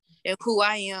 faith and who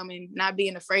I am, and not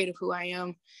being afraid of who I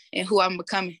am and who I'm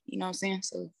becoming. You know what I'm saying?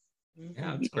 So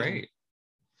yeah, that's great.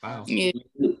 Wow. Yeah.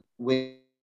 When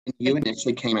you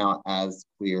initially came out as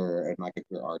queer and like a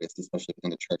queer artist, especially within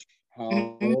the church,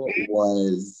 how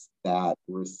was that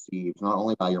received? Not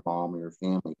only by your mom or your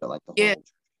family, but like the whole church.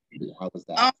 How was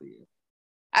that for you?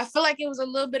 I feel like it was a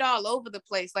little bit all over the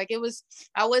place. Like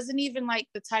I wasn't even like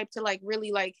the type to like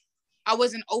really like, I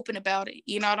wasn't open about it.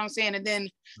 You know what I'm saying? And then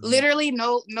literally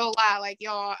no lie, like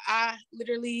y'all, I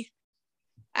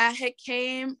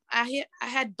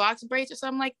had box braids or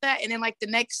something like that. And then like the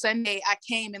next Sunday I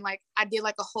came and like I did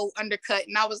like a whole undercut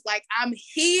and I was like, I'm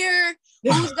here.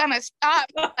 Who's gonna stop?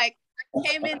 Like I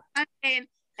came in Sunday and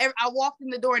I walked in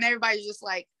the door and everybody's just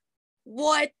like,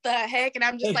 what the heck? And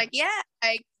I'm just like, yeah,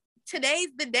 like today's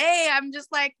the day. I'm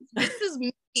just like, this is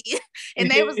me.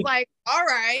 And they was like, all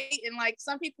right. And like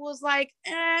some people was like,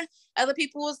 other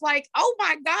people was like, oh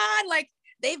my God, like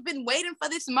they've been waiting for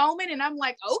this moment. And I'm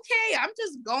like, okay, I'm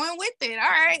just going with it. All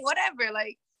right, whatever.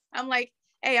 Like, I'm like,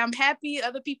 hey, I'm happy.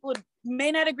 Other people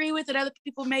may not agree with it. Other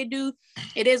people may do.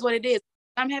 It is what it is.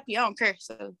 I'm happy. I don't care.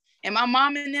 So, and my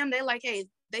mom and them, they're like, hey,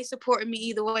 they supported me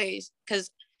either ways.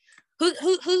 Cause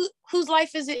whose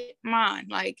life is it? Mine.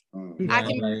 Like I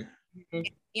can,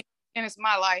 and it's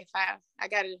my life. I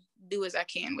got to do as I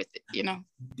can with it,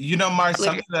 MARZZ,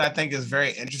 something that I think is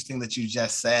very interesting that you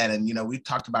just said, and we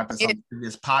talked about this on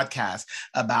previous podcast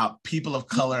about people of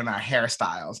color and our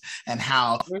hairstyles and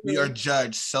how we are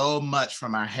judged so much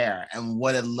from our hair and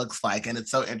what it looks like. And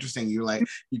it's so interesting. You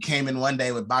came in one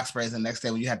day with box braids, and the next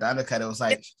day when you had the undercut, it was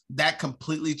like that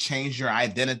completely changed your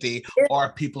identity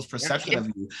or people's perception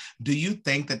of you. Do you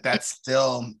think that that's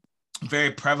still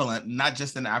very prevalent, not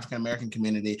just in the African American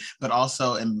community, but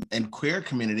also in queer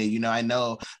community? I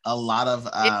know a lot of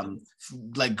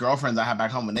like girlfriends I have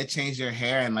back home, when they change their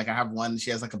hair, and like I have one,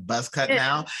 she has like a buzz cut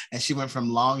now, and she went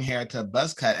from long hair to a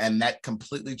buzz cut, and that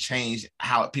completely changed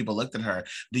how people looked at her.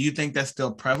 Do you think that's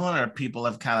still prevalent, or people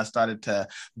have kind of started to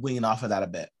wean off of that a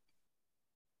bit?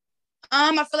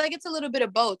 I feel like it's a little bit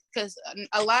of both, because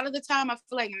a lot of the time I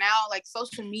feel like now, like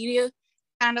social media,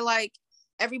 kind of like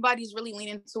everybody's really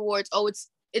leaning towards,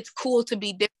 it's cool to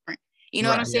be different. You know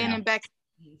what I'm saying? Yeah. And back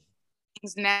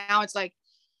now it's like,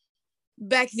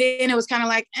 back then it was kind of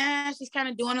like, she's kind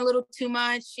of doing a little too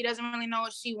much. She doesn't really know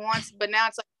what she wants. But now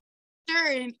it's like,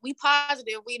 sure, and we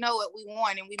positive, we know what we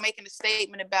want, and we making a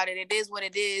statement about it. It is what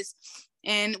it is.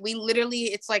 And we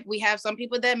literally, it's like we have some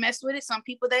people that mess with it, some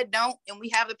people that don't, and we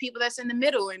have the people that's in the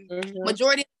middle, and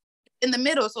majority in the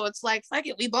middle. So it's like, fuck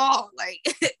it, we ball. Like,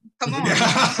 come on.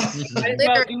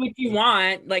 Well, do what you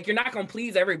want. Like, you're not gonna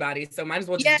please everybody, so might as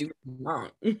well just do what you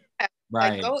want.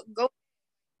 Right. Like, go.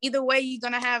 Either way, you're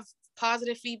gonna have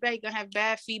positive feedback, you're gonna have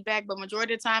bad feedback, but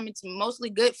majority of the time it's mostly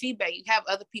good feedback. You have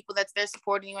other people that's there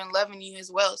supporting you and loving you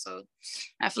as well. So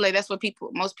I feel like that's what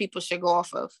most people should go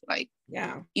off of. Like,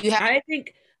 I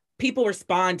think people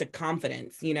respond to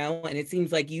confidence, and it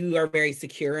seems like you are very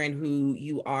secure in who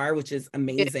you are, which is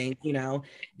amazing,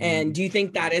 and do you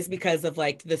think that is because of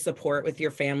like the support with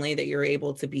your family that you're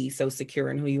able to be so secure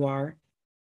in who you are?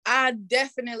 I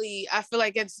feel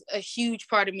like it's a huge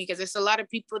part of me, because it's a lot of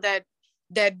people that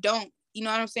don't, you know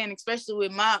what I'm saying? Especially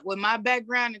with my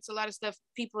background, it's a lot of stuff,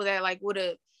 people that like would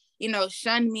have,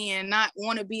 shunned me and not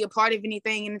want to be a part of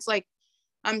anything. And it's like,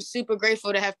 I'm super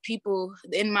grateful to have people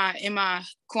in my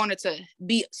corner to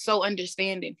be so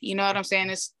understanding. You know what I'm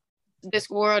saying? This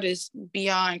world is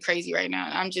beyond crazy right now.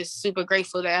 I'm just super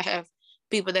grateful that I have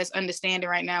people that's understanding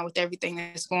right now with everything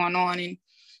that's going on. And,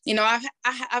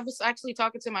 I was actually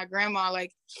talking to my grandma,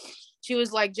 like, she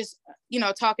was like, just,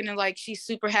 talking and like, she's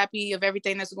super happy of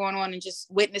everything that's going on and just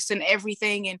witnessing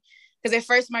everything. And because at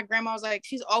first my grandma was like,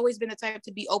 she's always been the type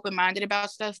to be open-minded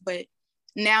about stuff, but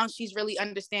now she's really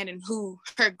understanding who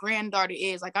her granddaughter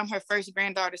is. Like, I'm her first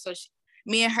granddaughter. So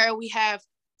me and her, we have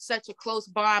such a close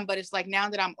bond, but it's like, now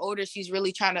that I'm older, she's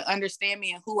really trying to understand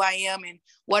me and who I am and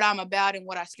what I'm about and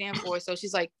what I stand for. So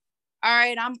she's like, all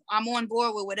right, I'm on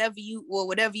board with whatever you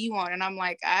want. And I'm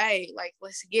like, all right, like,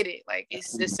 let's get it. Like,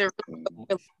 it's really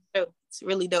dope. It's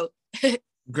really dope.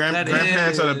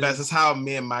 Grandparents are the best. It's how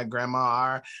me and my grandma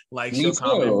are. Like, she'll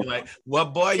call me and be like,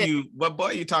 what boy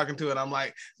you talking to? And I'm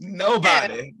like,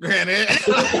 nobody, granted.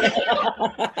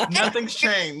 Nothing's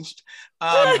changed.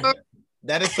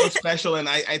 That is so special. And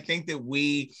I think that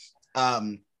we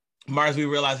MARZZ, we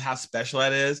realize how special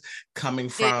that is coming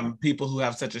from people who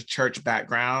have such a church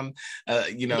background,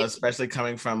 especially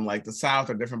coming from like the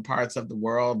South or different parts of the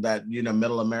world that,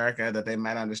 middle America, that they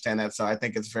might understand that. So I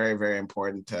think it's very, very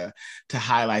important to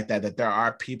highlight that there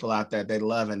are people out there they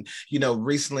love. And,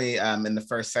 recently in the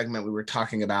first segment, we were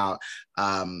talking about,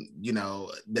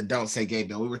 the Don't Say Gay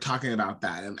bill. We were talking about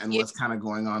that and what's kind of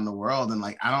going on in the world. And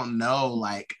like, I don't know,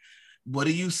 like, what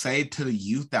do you say to the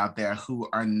youth out there who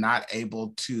are not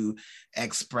able to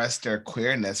express their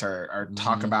queerness or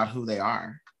talk about who they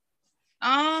are?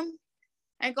 I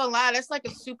ain't gonna lie, that's like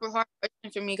a super hard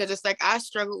question for me because it's like I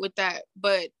struggle with that.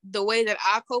 But the way that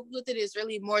I cope with it is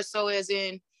really more so as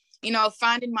in,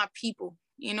 finding my people.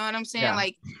 You know what I'm saying? Yeah.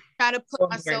 Like try to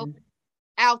put myself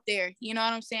out there, you know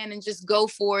what I'm saying? And just go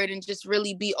for it and just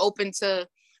really be open to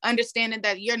understanding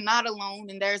that you're not alone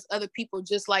and there's other people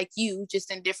just like you, just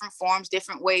in different forms,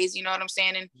 different ways, you know what I'm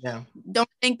saying? And don't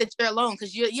think that you're alone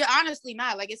because you're honestly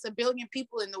not. Like, it's a billion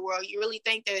people in the world. You really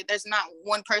think that there's not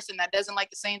one person that doesn't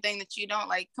like the same thing that you don't?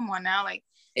 Like, come on now. Like,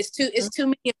 it's too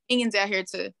many opinions out here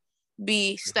to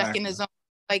be stuck in the zone.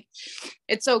 Like,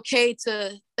 it's okay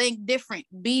to think different,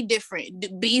 be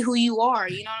who you are,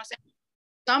 you know what I'm saying?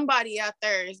 Somebody out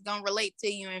there is gonna relate to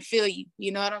you and feel you,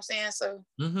 you know what I'm saying? So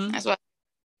that's what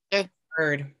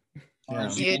heard.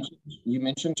 You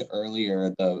mentioned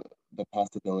earlier the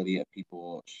possibility of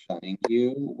people shunning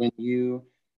you when you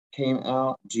came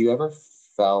out. Do you ever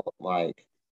felt like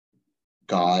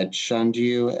God shunned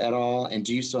you at all? And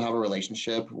do you still have a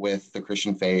relationship with the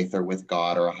Christian faith or with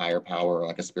God or a higher power or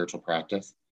like a spiritual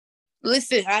practice?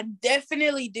 Listen, I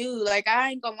definitely do. Like, I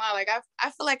ain't gonna lie. Like,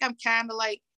 I feel like I'm kind of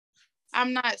like,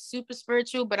 I'm not super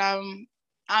spiritual, but I'm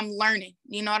learning,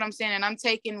 you know what I'm saying? And I'm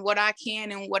taking what I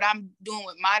can and what I'm doing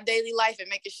with my daily life and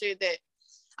making sure that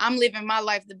I'm living my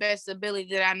life the best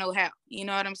ability that I know how, you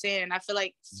know what I'm saying? And I feel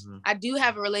like I do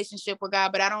have a relationship with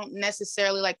God, but I don't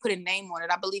necessarily like put a name on it.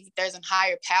 I believe that there's a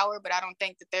higher power, but I don't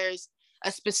think that there's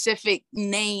a specific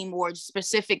name or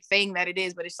specific thing that it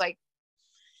is. But it's like,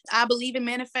 I believe in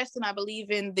manifesting. I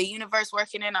believe in the universe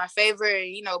working in our favor,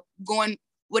 and, going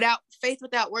without faith,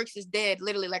 without works is dead,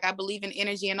 literally. Like, I believe in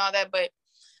energy and all that, but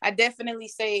I definitely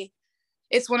say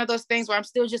it's one of those things where I'm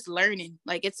still just learning.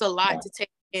 Like, it's a lot to take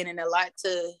in and a lot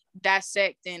to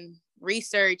dissect and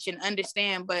research and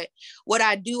understand. But what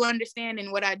I do understand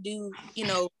and what I do,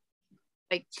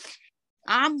 like,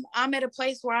 I'm at a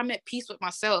place where I'm at peace with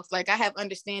myself. Like, I have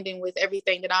understanding with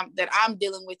everything that I'm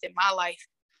dealing with in my life.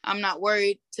 I'm not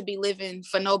worried to be living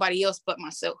for nobody else but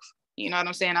myself. You know what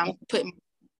I'm saying? I'm putting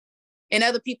in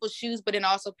other people's shoes, but then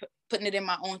also putting it in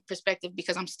my own perspective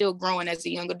because I'm still growing as a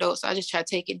young adult. So I just try to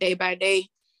take it day by day.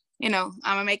 I'm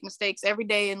gonna make mistakes every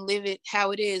day and live it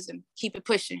how it is and keep it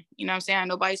pushing. You know what I'm saying?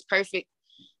 Nobody's perfect.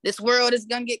 This world is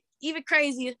gonna get even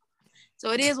crazier.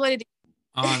 So it is what it is.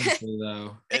 Honestly,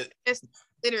 though. It's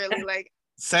literally like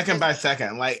second by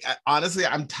second. Like, honestly,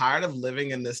 I'm tired of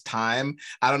living in this time.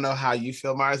 I don't know how you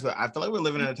feel, MARZZ, but I feel like we're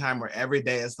living in a time where every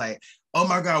day it's like, oh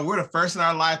my God, we're the first in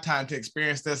our lifetime to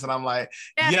experience this. And I'm like,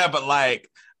 yeah, but like,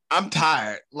 I'm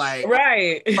tired. Like,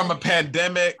 right. From a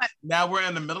pandemic, now we're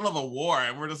in the middle of a war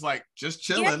and we're just like, just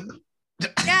chilling.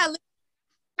 Yeah, I'm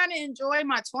trying to enjoy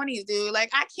my 20s, dude.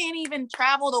 Like, I can't even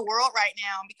travel the world right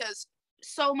now because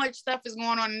so much stuff is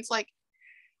going on. And it's like,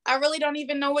 I really don't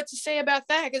even know what to say about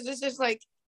that because it's just like,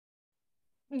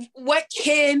 what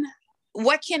can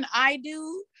I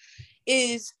do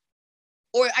is,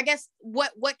 or I guess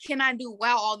what can I do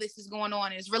while all this is going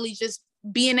on is really just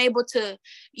being able to,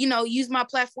 use my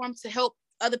platform to help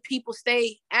other people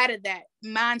stay out of that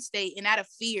mind state and out of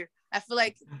fear. I feel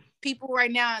like people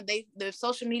right now, the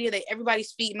social media,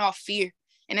 everybody's feeding off fear.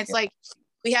 And it's like,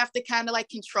 we have to kind of like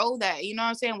control that. You know what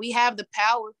I'm saying? We have the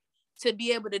power to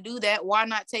be able to do that. Why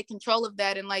not take control of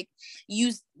that and like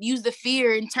use the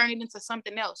fear and turn it into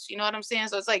something else? You know what I'm saying?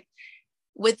 So it's like,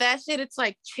 with that shit, it's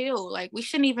like, chill. Like, we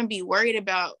shouldn't even be worried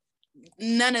about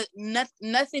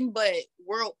nothing but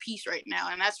world peace right now.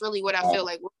 And that's really what I feel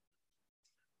like.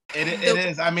 It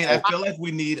is. I mean, I feel like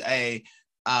we need a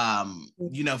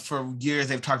for years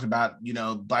they've talked about,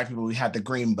 Black people, we had the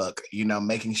Green Book,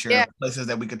 making sure places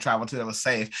that we could travel to that was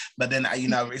safe. But then,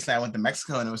 recently I went to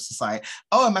Mexico and it was just like,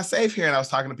 oh, am I safe here? And I was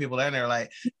talking to people there and they were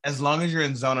like, as long as you're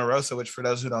in Zona Rosa, which for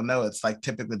those who don't know, it's like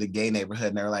typically the gay neighborhood.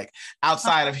 And they're like,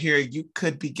 outside of here, you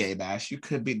could be gay bash.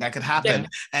 That could happen.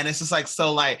 And it's just like,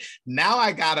 so like, now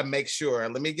I got to make sure,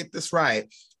 let me get this right.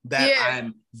 that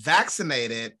I'm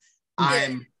vaccinated,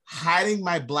 I'm hiding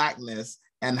my Blackness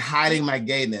and hiding my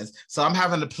gayness. So I'm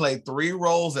having to play 3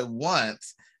 roles at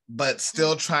once, but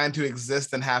still trying to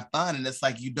exist and have fun. And it's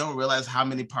like, you don't realize how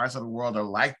many parts of the world are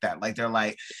like that. Like, they're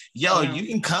like, yo, you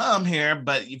can come here,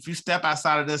 but if you step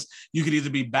outside of this, you could either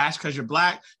be bashed because you're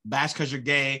Black, bashed because you're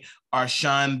gay, or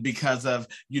shunned because of,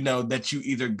 you know, that you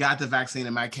either got the vaccine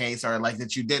in my case, or like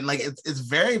that you didn't. Like, it's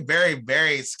very, very,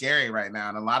 very scary right now.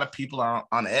 And a lot of people are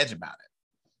on edge about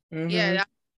it. Mm-hmm. Yeah,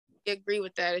 I agree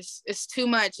with that. It's too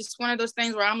much. It's one of those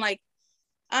things where I'm like,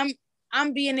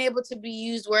 I'm being able to be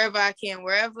used wherever I can,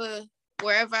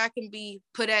 wherever I can be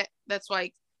put at. That's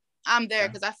like, I'm there,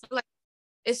 because I feel like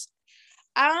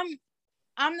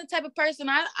I'm the type of person,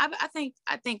 I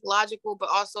think logical, but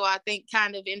also I think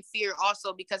kind of in fear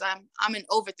also, because I'm an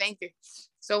overthinker.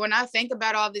 So when I think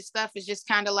about all this stuff, it's just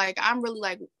kind of like, I'm really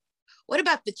like, what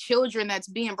about the children that's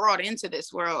being brought into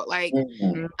this world? Like,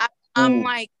 I'm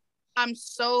like, I'm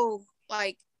so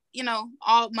like, you know,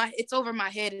 it's over my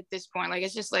head at this point. Like,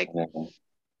 it's just like,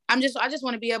 I just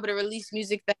want to be able to release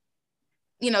music that,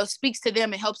 you know, speaks to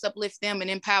them and helps uplift them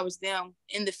and empowers them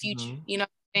in the future, you know,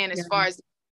 and as far as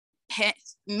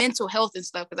mental health and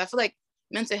stuff, because I feel like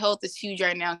mental health is huge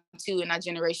right now too in our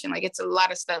generation. Like, it's a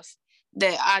lot of stuff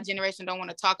that our generation don't want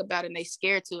to talk about and they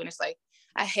scared to, and it's like,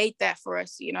 I hate that for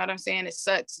us, you know what I'm saying? It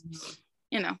sucks,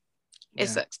 you know, it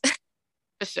sucks.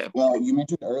 For sure. Well, you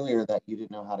mentioned earlier that you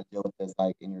didn't know how to deal with this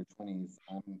like in your 20s.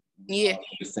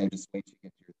 Just say, just wait till you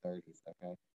get to your 30s,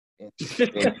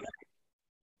 okay?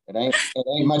 It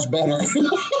ain't much better.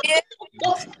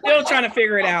 Still trying to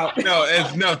figure it out.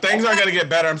 No, things aren't gonna get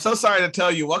better. I'm so sorry to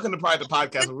tell you. Welcome to Private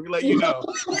Podcast, where we let you know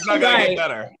it's not gonna get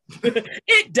better.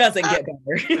 It doesn't get better.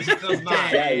 It does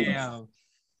not. Damn.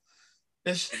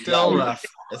 It's still rough.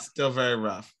 It's still very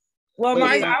rough. Well,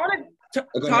 Marz, I want to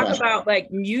talk about like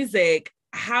music.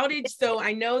 So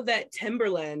I know that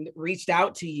Timbaland reached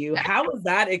out to you. How was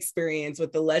that experience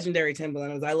with the legendary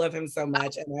Timbaland? I love him so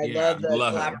much, and I love the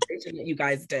collaboration that you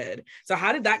guys did. So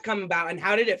how did that come about, and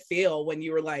how did it feel when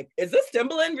you were like, is this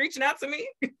Timbaland reaching out to me?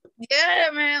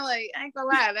 Yeah, man, like, I ain't gonna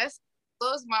lie, that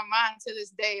blows my mind to this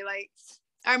day. Like,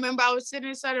 I remember I was sitting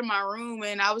inside of my room,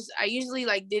 and I usually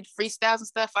like did freestyles and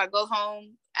stuff. I go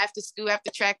home after school, after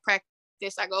track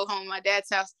practice, I go home to my dad's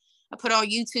house. I put on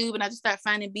YouTube and I just start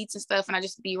finding beats and stuff, and I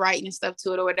just be writing and stuff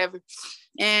to it or whatever.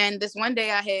 And this one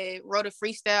day I had wrote a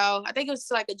freestyle. I think it was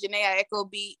like a Janae Echo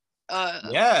beat.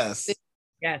 Yes.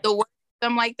 The word,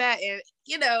 something like that. And,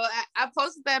 you know, I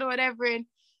posted that or whatever. And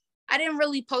I didn't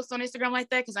really post on Instagram like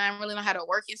that because I didn't really know how to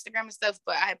work Instagram and stuff.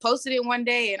 But I had posted it one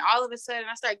day, and all of a sudden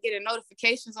I started getting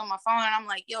notifications on my phone. And I'm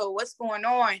like, yo, what's going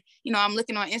on? You know, I'm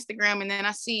looking on Instagram, and then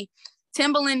I see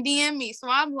Timbaland DM me. So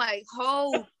I'm like,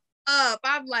 hold up.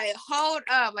 Like,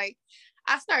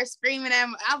 I started screaming at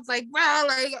him. I was like, bro,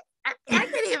 like, I can't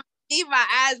even see my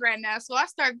eyes right now. So I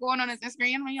start going on his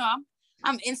Instagram. You know,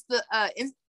 I'm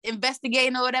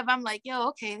investigating or whatever. I'm like, yo,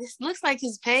 okay, this looks like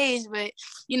his page. But,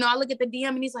 you know, I look at the DM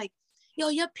and he's like, yo,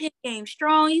 your pick game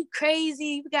strong. You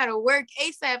crazy. You got to work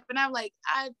ASAP. And I'm like,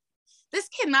 this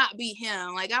cannot be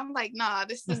him. Like, I'm like, nah,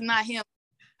 this is not him.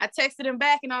 I texted him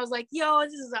back and I was like, yo,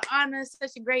 this is an honor.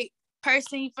 Such a great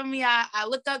person for me. I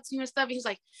look up to you and stuff. And he's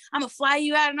like, I'm gonna fly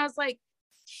you out. And I was like,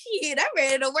 shit, I'm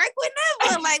ready to work with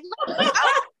them. Like,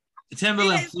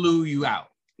 Timbaland flew you out.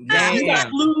 Yeah, you got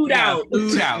flued out.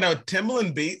 No,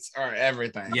 Timbaland beats are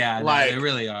everything. Yeah, like they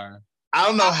really are. I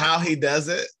don't know how he does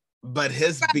it, but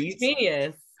his beats.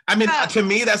 Genius. I mean, to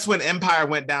me, that's when Empire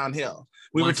went downhill.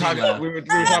 We were talking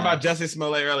about Jussie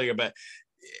Smollett earlier, but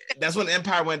that's when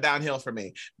Empire went downhill for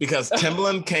me, because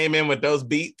Timbaland came in with those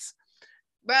beats.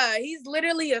 Bruh, he's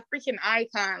literally a freaking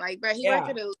icon. Like, bruh, he worked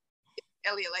with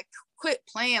Elliot. Like, quit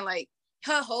playing. Like,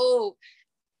 Aaliyah's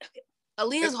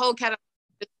whole catalog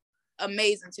is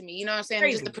amazing to me. You know what I'm saying?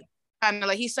 Crazy. Just kind of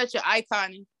like, he's such an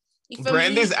icon.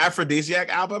 Brandy's Aphrodisiac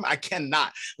album, I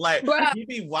cannot. Like, you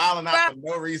be wilding out for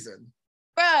no reason.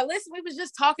 Bruh, listen, we was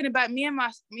just talking about me and my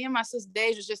sister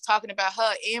Dave was just talking about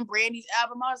her and Brandy's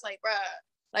album. I was like, bruh,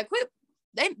 like, quit.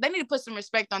 They need to put some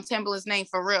respect on Timbaland's name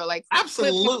for real. Like,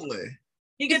 absolutely.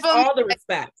 He gets all the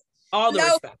respect.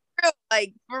 Respect.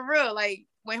 For real. Like,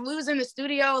 when we was in the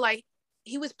studio, like,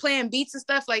 he was playing beats and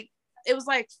stuff. Like, it was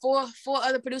like four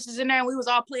other producers in there, and we was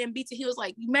all playing beats. And he was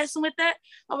like, "You messing with that?"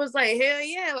 I was like, "Hell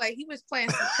yeah!" Like, he was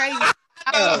playing some crazy.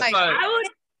 I was like, I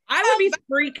would be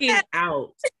freaking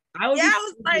out. I was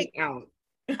just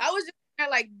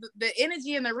like, the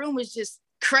energy in the room was just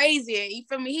crazy. You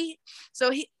feel me?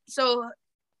 So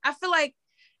I feel like,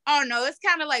 I don't know, it's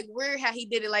kind of like weird how he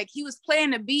did it. Like, he was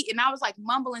playing the beat and I was like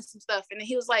mumbling some stuff, and then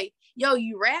he was like, yo,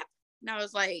 you rap? And I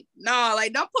was like, no,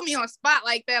 like, don't put me on spot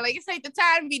like that. Like, this ain't the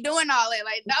time to be doing all that.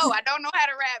 Like, no, I don't know how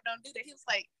to rap. Don't do that. He was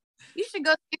like, you should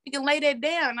go see if you can lay that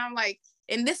down. And I'm like,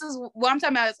 and this is what I'm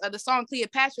talking about, is the song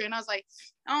Cleopatra. And I was like,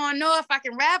 I don't know if I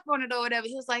can rap on it or whatever.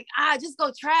 He was like, just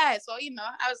go try it. So, you know,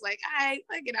 I was like, all right,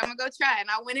 fuck it, I'm gonna go try it.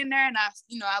 And I went in there and I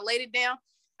laid it down.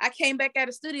 I came back at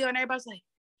the studio and everybody was like,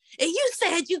 and you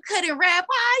said you couldn't rap.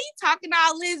 Why are you talking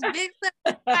all this big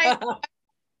stuff? Like,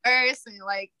 embarrassing.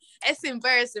 Like, it's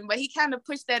embarrassing. But he kind of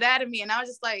pushed that out of me. And I was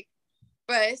just like,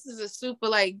 bro, this is a super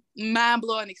like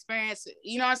mind-blowing experience.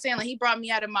 You know what I'm saying? Like, he brought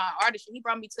me out of my artistry. He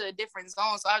brought me to a different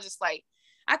zone. So I was just like,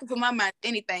 I could put my mind to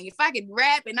anything. If I could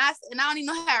rap and I don't even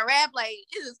know how to rap, like,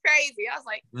 this is crazy. I was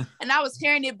like, and I was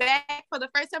hearing it back for the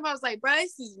first time. I was like, bro,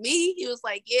 this is me. He was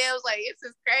like, yeah. I was like, this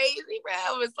is crazy, bro.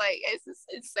 I was like, this is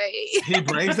insane. He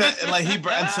brings that, like,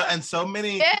 and so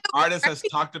many artists has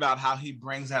talked about how he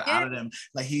brings that out of them.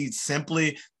 Like, he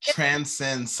simply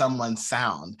transcends someone's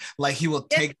sound. Like, he will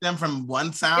take them from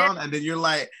one sound, and then you're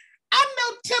like, I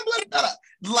know Timbaland better.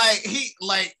 Like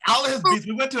all of his beats.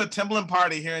 We went to a Timbaland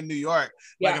party here in New York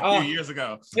like a few years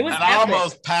ago. It was and I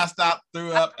almost passed out,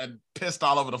 threw up, and pissed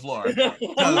all over the floor. It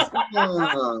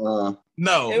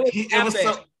was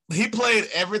so, he played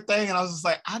everything, and I was just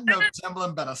like, I know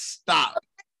Timbaland better stop.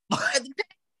 He was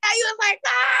like,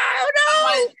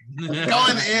 oh no.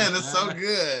 Going in, it's so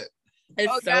good.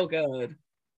 It's so good.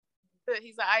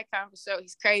 He's an icon for sure.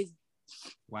 He's crazy.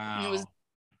 Wow. It was.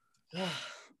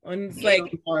 And it's like,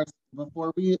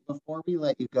 before we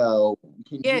let you go,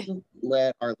 can you just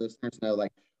let our listeners know,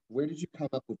 like, where did you come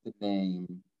up with the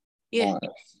name MARZZ?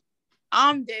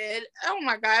 I'm dead. Oh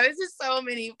my god, there's just so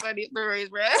many funny stories,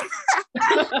 bro.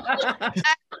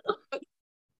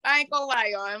 I ain't gonna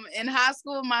lie, y'all. In high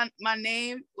school, my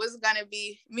name was gonna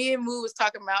be, me and Moo was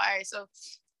talking about, all right, so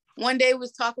one day he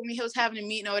was talking to me, he was having a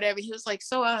meeting or whatever. He was like,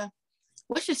 so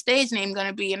what's your stage name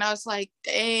gonna be? And I was like,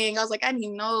 dang, I was like, I didn't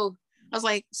even know. I was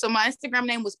like, so my Instagram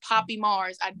name was Poppy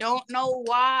MARZZ. I don't know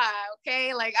why,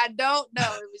 okay? Like, I don't know.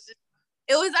 I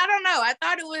don't know. I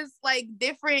thought it was like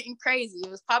different and crazy. It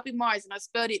was Poppy MARZZ, and I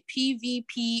spelled it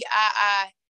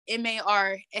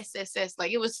PVPIIMARSSS.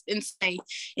 Like, it was insane.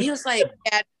 And he was like,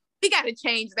 yeah, we got to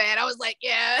change that. I was like,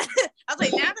 yeah. I was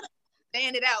like, now that I'm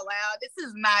saying it out loud, this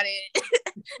is not it.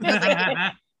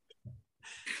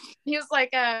 He was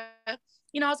like,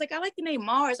 you know, I was like, I like the name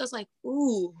MARZZ. I was like,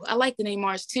 ooh, I like the name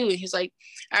MARZZ too. And he's like,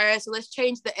 all right, so let's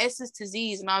change the S's to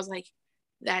Z's. And I was like,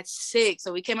 that's sick.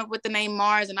 So we came up with the name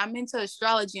MARZZ, and I'm into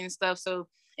astrology and stuff. So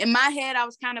in my head, I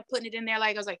was kind of putting it in there.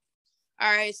 Like, I was like,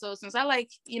 all right, so since I like,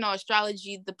 you know,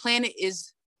 astrology, the planet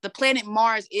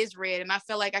Mars is red. And I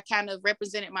feel like I kind of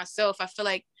represented myself. I feel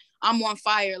like I'm on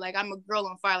fire. Like, I'm a girl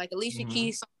on fire. Like Alicia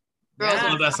Keys. I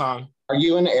love that song. Are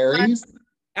you an Aries?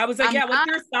 I was like, what's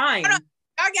your sign?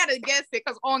 I gotta guess it,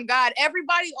 because on God,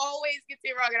 everybody always gets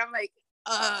it wrong. And I'm like,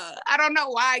 I don't know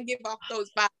why I give off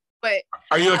those vibes, but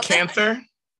are you a Cancer?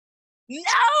 No,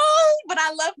 but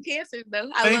I love Cancers though.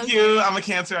 Thank you. I'm a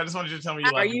Cancer. I just wanted you to tell me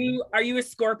you like me. Are you a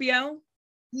Scorpio?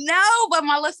 No, but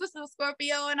my little sister's a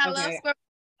Scorpio, and I love Scorpio.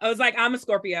 I was like, I'm a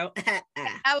Scorpio. I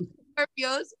love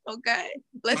Scorpios. Okay,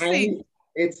 let's see.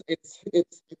 It's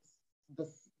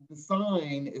the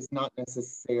sign is not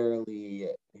necessarily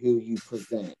who you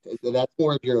present. That's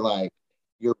more of your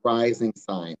rising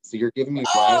sign. So you're giving me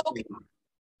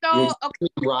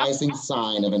rising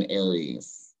sign of an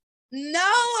Aries. No,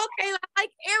 okay, I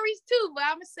like Aries too, but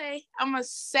I'm gonna say I'm a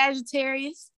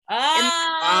Sagittarius.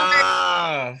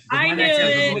 I knew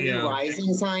it. What your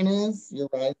rising sign is? Your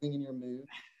rising in your mood.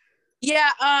 Yeah,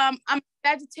 I'm a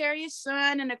Sagittarius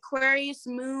sun, an Aquarius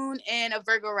moon, and a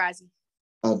Virgo rising.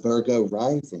 A Virgo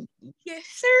rising. Yes,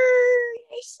 sir.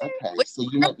 Yes, sir. Okay, so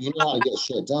you know how to get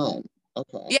shit done.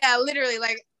 Okay. Yeah, literally,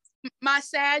 like my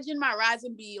Sag and my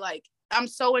rising be like, I'm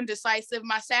so indecisive.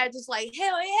 My Sag is like,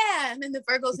 hell yeah, and then the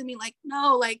Virgo's in me like,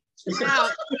 no, like, chill out.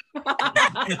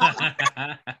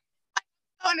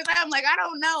 I'm like, I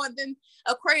don't know, and then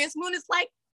Aquarius moon is like,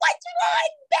 what you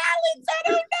like, balance? I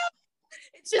don't know.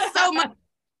 It's just so much.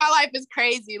 My life is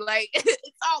crazy. Like,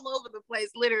 it's all over the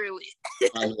place, literally.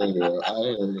 I hear you.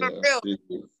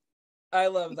 I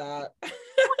love that.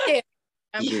 Yeah.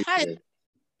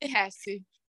 It has to.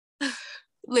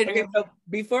 Literally. Okay, so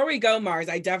before we go, MARZZ,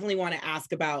 I definitely want to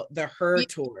ask about the Her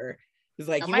tour. It's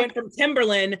like you went from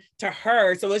Timberland to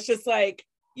Her. So it's just like,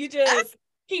 you just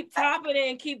keep topping it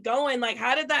and keep going. Like,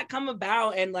 how did that come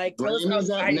about? And like, tell us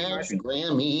Grammy's up next,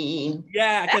 Grammy.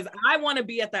 Yeah, because I want to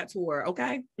be at that tour.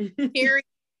 Okay. Period.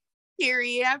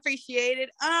 I appreciate it.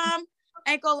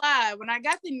 Ain't gonna lie. When I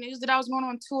got the news that I was going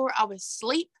on tour, I was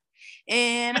asleep,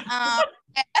 and I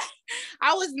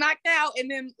was knocked out. And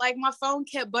then like my phone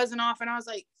kept buzzing off, and I was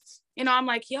like, you know, I'm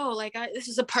like, yo, like, this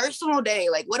is a personal day.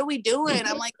 Like, what are we doing?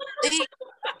 I'm like,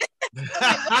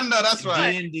 I know that's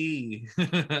right. D&D.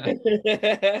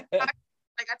 I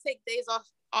take days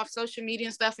off social media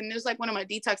and stuff, and it was like one of my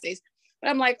detox days. But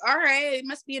I'm like, all right, it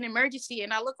must be an emergency.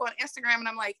 And I look on Instagram, and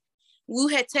I'm like, Wu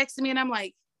had texted me, and I'm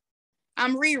like,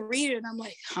 I'm rereading. I'm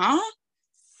like, huh?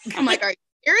 I'm like, are you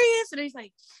serious? And he's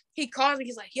like, he calls me.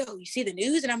 He's like, yo, you see the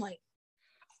news? And I'm like,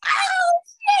 oh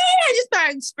shit! I just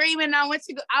started screaming. And I went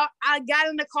to go. I got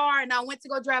in the car and I went to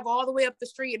go drive all the way up the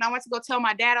street. And I went to go tell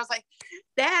my dad. I was like,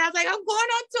 Dad, I'm going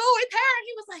on tour with her. And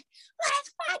he was like,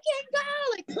 let's fucking go.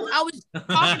 Like, I was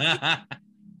talking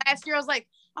last year. I was like,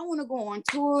 I want to go on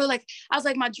tour. Like, I was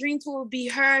like, my dream tour would be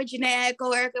her, Janae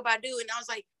Echo, Erykah Badu. And I was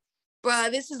like, bruh,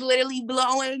 this is literally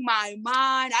blowing my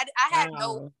mind. I had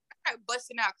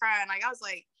busting out crying. Like, I was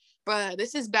like, bruh,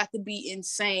 this is about to be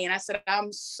insane. I said,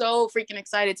 I'm so freaking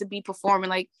excited to be performing.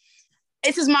 Like,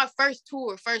 this is my first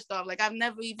tour, first off. Like, I've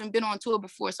never even been on tour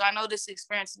before. So I know this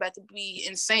experience is about to be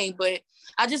insane, but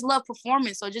I just love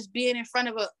performing. So just being in front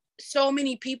of so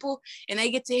many people and they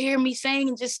get to hear me sing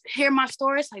and just hear my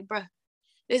story. It's like, bruh,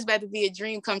 this is about to be a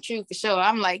dream come true for sure.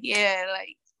 I'm like, yeah,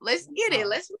 like, let's get it.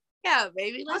 Let's go,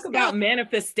 baby. Let's talk about go.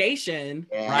 Manifestation.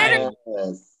 Right.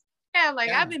 Yeah, like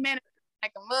I've been manifesting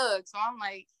like a mug, so I'm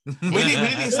like, we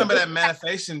need some of that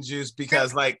manifestation juice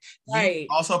because like you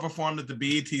also performed at the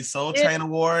BET Soul Train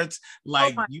Awards.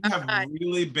 Like you have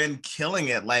really been killing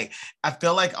it. Like I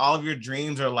feel like all of your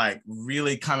dreams are like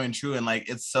really coming true, and like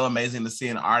it's so amazing to see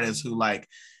an artist who like,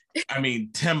 I mean,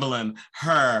 Timbaland,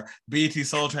 her, BET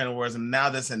Soul Train Awards, and now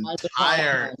this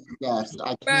entire yes,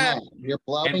 I can't. You're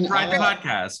blowing and Pride up.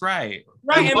 Podcast, right?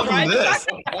 Right, and this.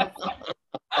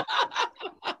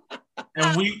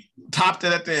 And we topped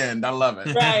it at the end. I love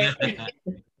it. Right.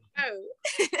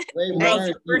 Wait,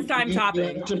 Marz, first time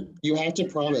topping. You have to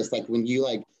promise, like when you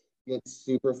like get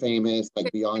super famous, like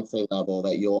Beyonce level,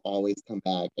 that you'll always come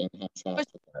back and have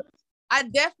chats with her. I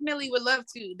definitely would love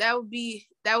to. That would be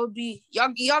y'all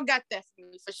got that for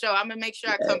me for sure. I'm gonna make sure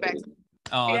I come back.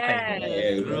 Oh,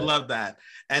 yes. We love that.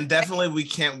 And definitely we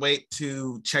can't wait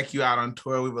to check you out on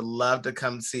tour. We would love to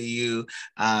come see you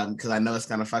because I know it's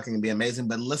gonna fucking be amazing.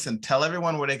 But listen, tell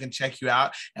everyone where they can check you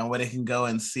out and where they can go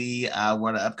and see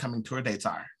where the upcoming tour dates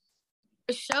are.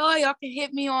 For sure, y'all can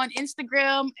hit me on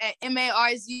Instagram at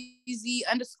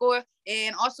MARZZ_,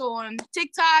 and also on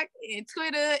TikTok and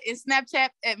Twitter and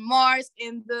Snapchat at MARZZ.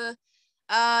 And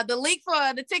the link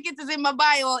for the tickets is in my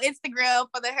bio on Instagram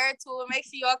for the Her Tour. Make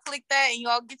sure y'all click that and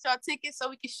y'all get y'all tickets so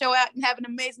we can show out and have an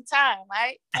amazing time,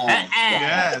 right?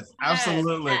 Yes,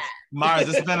 absolutely. MARZZ,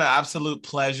 it's been an absolute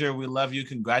pleasure. We love you.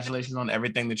 Congratulations on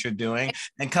everything that you're doing.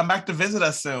 And come back to visit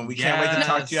us soon. We can't wait to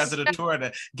talk to you after the tour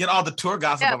to get all the tour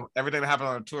gossip of everything that happened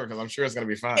on the tour because I'm sure it's going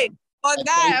to be fun. Oh,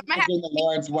 God. I'm doing the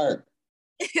Lord's work.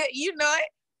 You know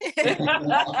it. You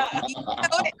know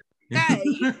it.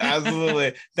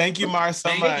 Absolutely. Thank you, MARZZ, so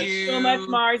much. Thank you so much,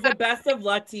 MARZZ. The best of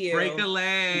luck to you. Break a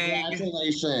leg.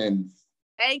 Congratulations.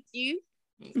 Thank you.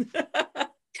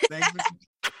 Thank you.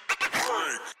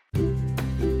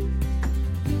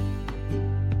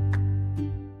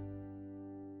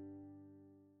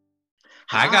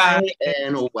 Hi, guys.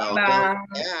 And welcome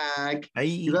back. Hey.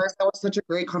 You guys, that was such a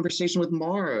great conversation with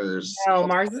MARZZ. Oh,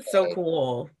 MARZZ is so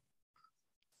cool.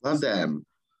 Love them.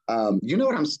 You know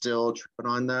what I'm still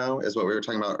tripping on though, is what we were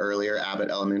talking about earlier, Abbott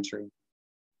Elementary.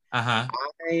 Uh-huh.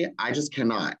 I just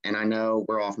cannot. And I know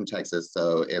we're all from Texas,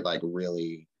 so it like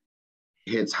really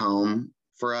hits home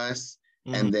for us.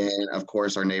 Mm-hmm. And then of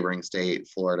course our neighboring state,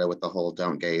 Florida, with the whole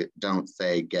don't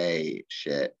say gay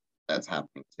shit that's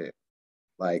happening too.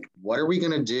 Like, what are we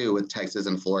gonna do with Texas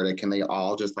and Florida? Can they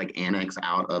all just like annex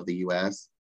out of the US?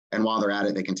 And while they're at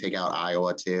it, they can take out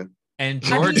Iowa too. And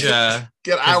Georgia,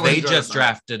 they just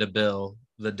drafted a bill,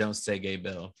 the Don't Say Gay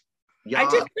bill. Yeah.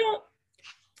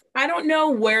 I don't know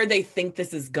where they think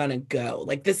this is gonna go.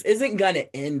 Like, this isn't gonna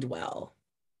end well.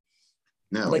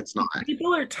 No, like, it's not.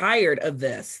 People are tired of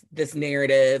this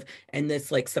narrative and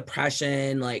this like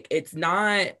suppression. Like, it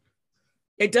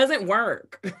doesn't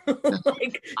work.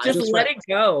 Like, just let it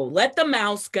go. Let the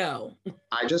mouse go.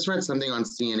 I just read something on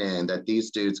CNN that these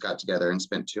dudes got together and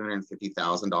spent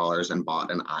 $250,000 and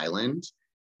bought an island,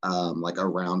 like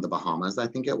around the Bahamas, I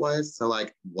think it was. So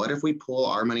like, what if we pull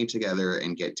our money together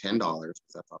and get $10, because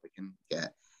that's all we can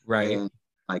get. Right. And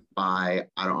like buy,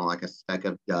 I don't know, like a speck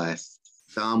of dust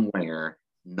somewhere,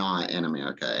 not in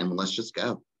America. And let's just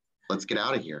go. Let's get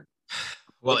out of here.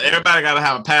 Well, everybody got to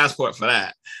have a passport for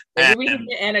that. Maybe we can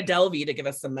get Anna Delvey to give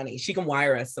us some money. She can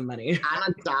wire us some money.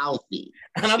 Anna Delvey.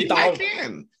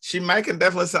 She might can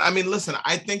definitely. I mean, listen,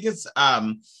 I think it's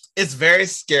very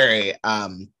scary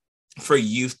for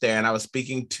youth there. And I was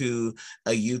speaking to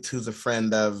a youth who's a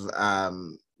friend of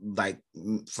like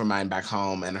for mine back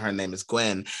home, and her name is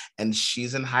Gwen, and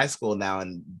she's in high school now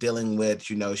and dealing with,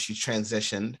 you know, she's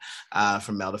transitioned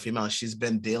from male to female, and she's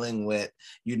been dealing with,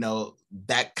 you know,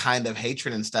 that kind of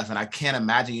hatred and stuff. And I can't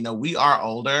imagine, you know, we are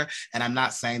older, and I'm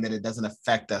not saying that it doesn't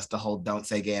affect us, the whole don't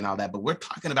say gay and all that, but we're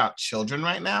talking about children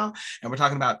right now, and we're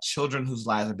talking about children whose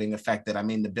lives are being affected. I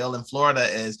mean, the bill in Florida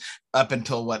is up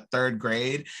until what, 3rd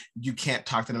grade, you can't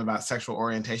talk to them about sexual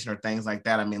orientation or things like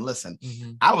that. I mean, listen,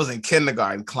 I was in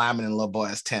kindergarten climbing in little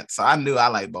boys' tents, so I knew I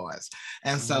liked boys.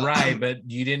 And so right, but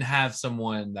you didn't have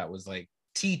someone that was like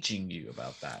teaching you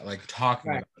about that, like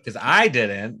talking about, because I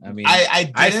didn't. I mean,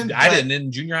 I didn't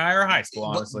in junior high or high school,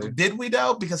 honestly. Did we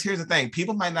though? Because here's the thing,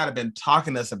 people might not have been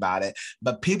talking to us about it,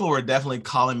 but people were definitely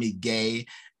calling me gay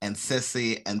and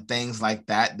sissy and things like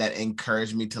that, that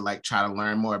encouraged me to like try to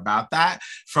learn more about that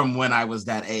from when I was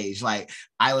that age. Like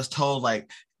I was told, like,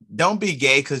 don't be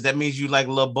gay because that means you like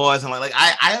little boys. And like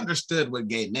I understood what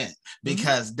gay meant,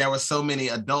 because there were so many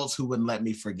adults who wouldn't let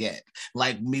me forget.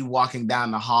 Like me walking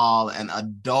down the hall and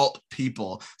adult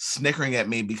people snickering at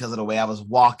me because of the way I was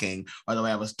walking or the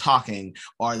way I was talking,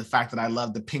 or the fact that I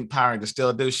love the pink power and to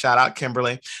still do. Shout out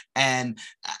Kimberly. And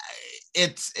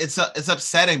it's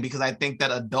upsetting, because I think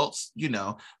that adults, you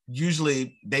know,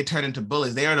 usually they turn into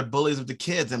bullies. They are the bullies of the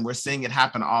kids, and we're seeing it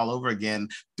happen all over again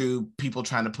through people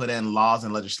trying to put in laws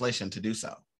and legislation to do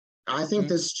so. I think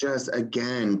this just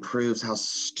again proves how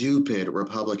stupid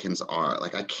Republicans are.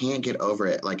 Like, I can't get over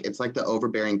it. Like, it's like the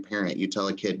overbearing parent. You tell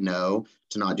a kid no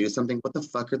to not do something, what the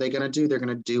fuck are they gonna do? They're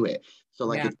gonna do it. So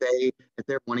like if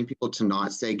they're wanting people to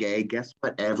not say gay, guess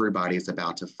what everybody's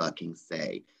about to fucking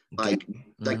say? Like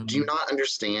do you not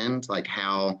understand like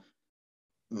how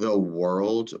the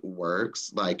world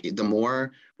works? Like the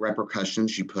more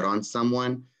repercussions you put on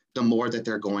someone, the more that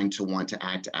they're going to want to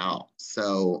act out.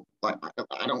 So like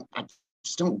I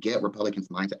just don't get Republicans'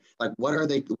 mindset. Like where are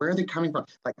they coming from?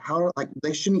 Like how, like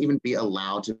they shouldn't even be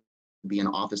allowed to be in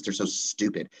office. They're so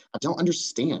stupid. I don't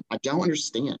understand.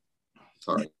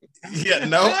 Sorry. Yeah,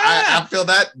 no, I feel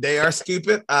that they are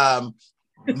stupid.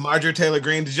 Marjorie Taylor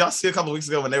Greene, did y'all see a couple of weeks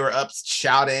ago when they were up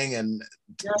shouting? And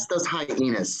yes, those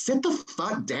hyenas, sit the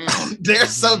fuck down. They're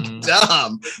so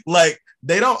dumb. Like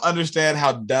they don't understand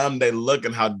how dumb they look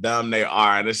and how dumb they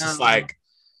are, and it's just like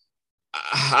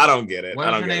I don't get it.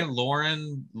 What's her name?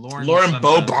 Lauren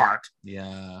Boebert.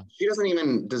 Yeah, she doesn't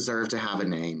even deserve to have a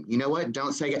name. You know what?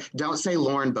 Don't say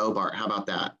Lauren Boebert. How about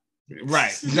that?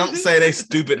 Right. Don't say they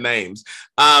stupid names.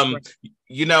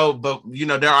 You know, but you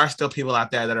know, there are still people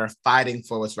out there that are fighting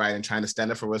for what's right and trying to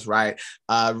stand up for what's right.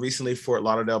 Recently, Fort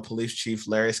Lauderdale Police Chief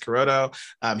Larry Scirotto,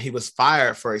 he was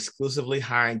fired for exclusively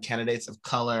hiring candidates of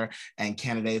color and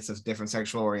candidates of different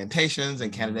sexual orientations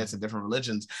and candidates of different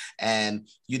religions. And,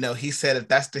 you know, he said, if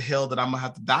that's the hill that I'm gonna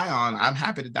have to die on, I'm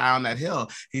happy to die on that hill.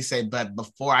 He said, but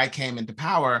before I came into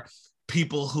power,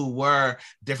 people who were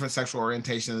different sexual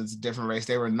orientations, different race,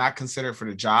 they were not considered for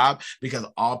the job because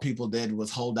all people did was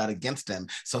hold out against them.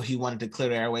 So he wanted to clear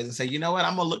the airways and say, you know what,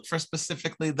 I'm gonna look for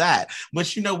specifically that,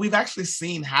 which, you know, we've actually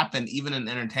seen happen even in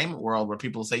the entertainment world where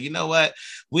people say, you know what,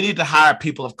 we need to hire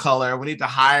people of color. We need to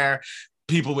hire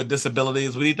people with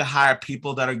disabilities. We need to hire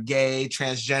people that are gay,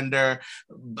 transgender,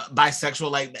 bisexual.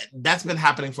 Like that's been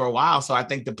happening for a while. So I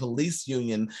think the police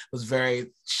union was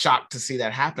very shocked to see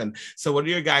that happen. So what are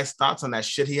your guys' thoughts on that?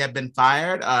 Should he have been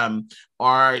fired?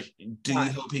 Or do you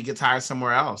hope he gets hired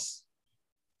somewhere else?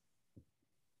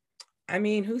 I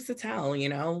mean, who's to tell, you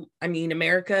know? I mean,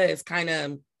 America is kind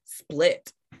of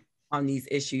split on these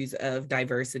issues of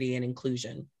diversity and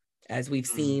inclusion, as we've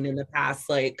seen in the past,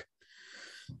 like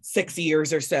 6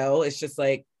 years or so. It's just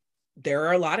like there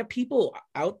are a lot of people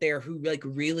out there who like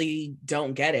really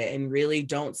don't get it and really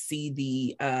don't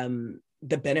see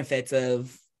the benefits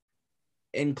of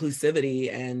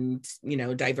inclusivity and, you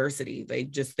know, diversity. They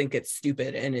just think it's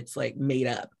stupid and it's like made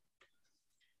up,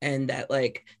 and that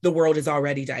like the world is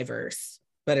already diverse,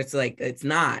 but it's like it's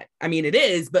not. I mean, it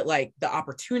is, but like the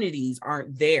opportunities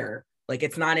aren't there. Like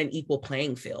it's not an equal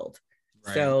playing field.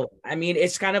 Right. So, I mean,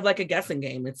 it's kind of like a guessing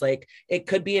game. It's like, it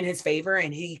could be in his favor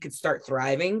and he could start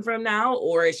thriving from now,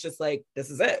 or it's just like,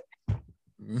 this is it.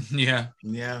 Yeah.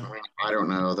 Yeah. I mean, I don't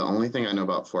know. The only thing I know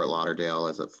about Fort Lauderdale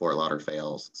is that Fort Lauderdale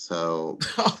fails. So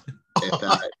if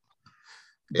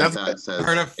that says...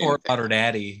 Heard of Fort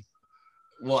Lauderdale.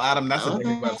 Well, Adam, that's a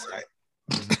different website.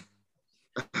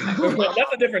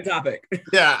 That's a different topic.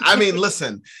 Yeah. I mean,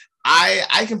 listen,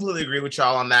 I completely agree with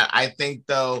y'all on that. I think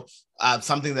though,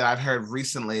 something that I've heard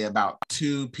recently about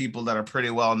two people that are pretty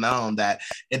well known, that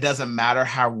it doesn't matter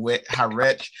how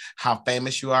rich, how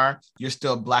famous you are, you're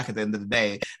still Black at the end of the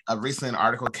day. Recently, an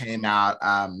article came out,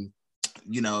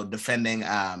 defending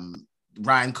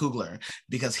Ryan Coogler,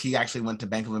 because he actually went to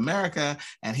Bank of America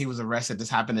and he was arrested. This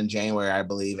happened in January, I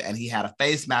believe, and he had a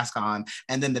face mask on.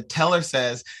 And then the teller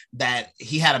says that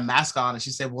he had a mask on, and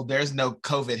she said, well, there's no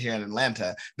COVID here in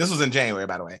Atlanta. This was in January,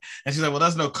 by the way. And she said, well,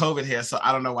 there's no COVID here, so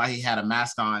I don't know why he had a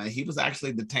mask on. And he was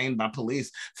actually detained by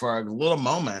police for a little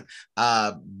moment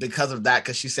because of that,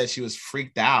 because she said she was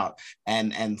freaked out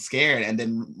and scared. And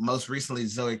then most recently,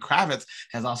 Zoe Kravitz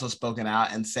has also spoken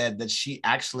out and said that she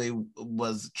actually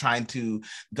was trying to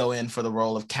go in for the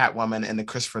role of Catwoman in the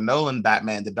Christopher Nolan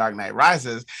Batman, The Dark Knight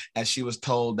Rises, and she was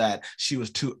told that she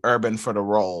was too urban for the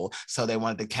role. So they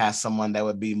wanted to cast someone that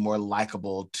would be more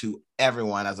likable to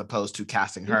everyone as opposed to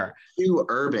casting her. Too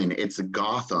urban. It's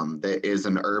Gotham that is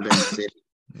an urban city.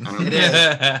 It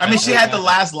is. I mean, she had the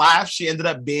last laugh. She ended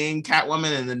up being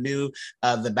Catwoman in the new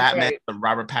The Batman with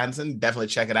Robert Pattinson. Definitely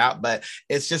check it out. But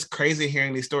it's just crazy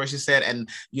hearing these stories. She said, and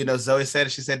Zoe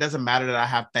said, she said, it doesn't matter that I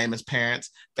have famous parents,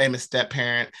 famous step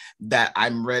parent, that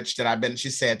I'm rich, that I've been. She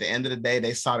said, at the end of the day,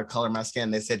 they saw the color of my skin.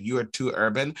 They said, you are too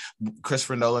urban.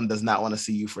 Christopher Nolan does not want to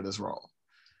see you for this role.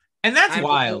 And that's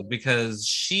wild, because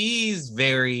she's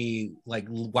very like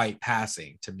white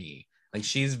passing to me. Like,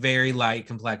 she's very light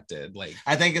complected. Like,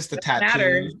 I think it's the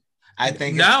tattoo. I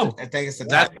think it's the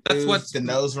tattoos, that's what's the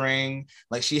nose ring.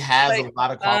 Like, she has a lot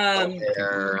of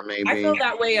hair. Maybe I feel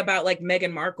that way about like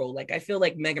Meghan Markle. Like, I feel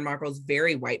like Meghan Markle's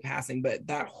very white passing, but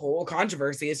that whole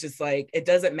controversy is just like, it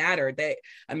doesn't matter. That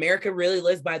America really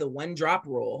lives by the one drop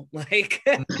rule. Like,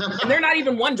 and they're not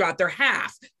even one drop; they're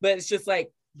half. But it's just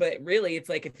like, but really, it's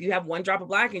like if you have one drop of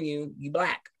Black in you, you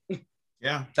Black.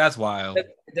 Yeah, that's wild.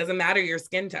 It doesn't matter your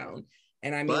skin tone.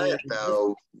 And I mean, but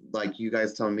though, like you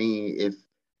guys tell me, if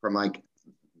from like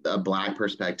a Black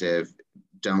perspective,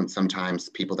 don't sometimes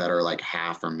people that are like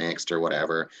half or mixed or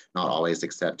whatever not always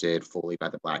accepted fully by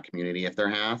the Black community if they're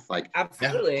half? Like,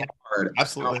 absolutely,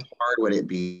 absolutely. How hard would it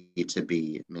be to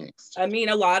be mixed? I mean,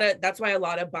 that's why a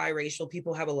lot of biracial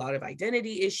people have a lot of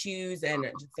identity issues and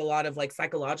just a lot of like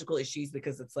psychological issues,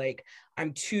 because it's like,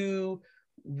 I'm too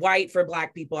white for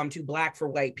Black people, I'm too Black for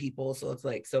white people, so it's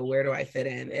like, so where do I fit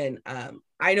in? And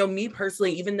I know me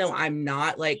personally, even though I'm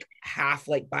not like half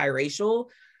like biracial,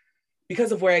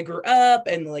 because of where I grew up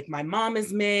and like my mom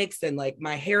is mixed and like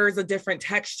my hair is a different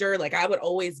texture, like I would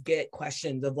always get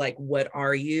questions of like, what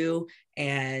are you?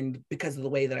 And because of the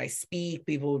way that I speak,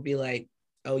 people would be like,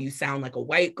 oh, you sound like a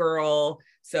white girl.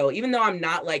 So even though I'm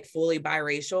not like fully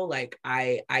biracial, like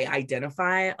I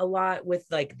identify a lot with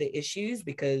like the issues,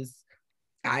 because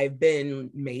I've been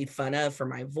made fun of for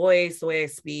my voice, the way I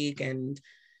speak, and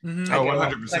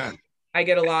 100%. I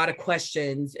get a lot of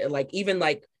questions. Like, even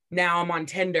like now I'm on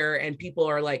Tinder and people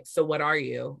are like, so what are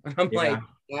you? And I'm like,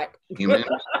 Black.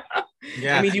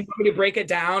 Yeah. I mean, do you want me to break it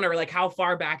down, or like how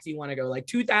far back do you want to go? Like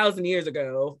 2,000 years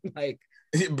ago? Like,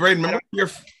 Braden, remember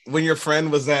when your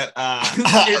friend was at Outlaws?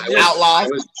 I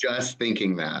was just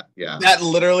thinking that. Yeah. That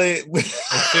literally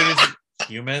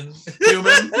human.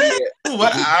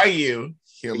 What are you?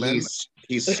 Human.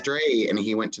 He's straight, and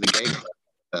he went to the gay club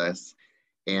with us,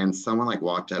 and someone like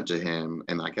walked up to him,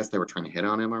 and I guess they were trying to hit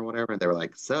on him or whatever. They were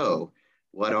like, so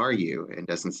what are you? And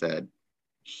Dustin said,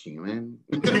 human.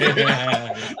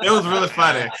 It was really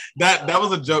funny. That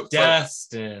was a joke.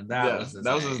 Dustin. That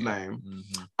was his name.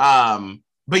 Mm-hmm.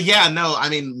 But yeah, no, I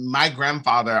mean, my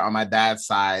grandfather on my dad's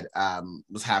side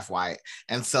was half white.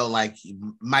 And so like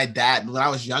my dad, when I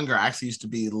was younger, I actually used to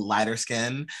be lighter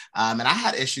skinned. And I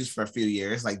had issues for a few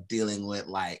years, like dealing with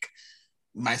like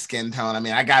my skin tone. I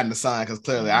mean, I got in the sun because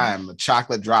clearly I am a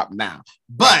chocolate drop now.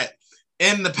 But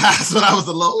in the past, when I was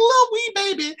a little wee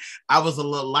baby, I was a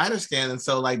little lighter skinned. And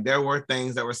so like there were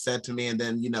things that were said to me, and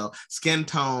then, skin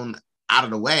tone out of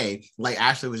the way, like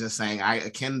Ashley was just saying, I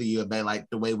akin to you about like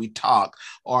the way we talk,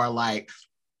 or like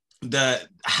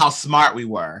how smart we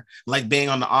were, like being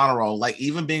on the honor roll. Like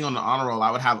even being on the honor roll,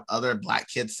 I would have other Black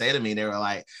kids say to me, they were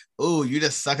like, "Ooh, you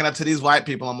just sucking up to these white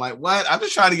people." I'm like, "What? I'm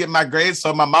just trying to get my grades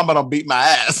so my mama don't beat my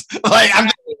ass." Like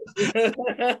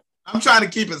I'm trying to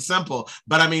keep it simple.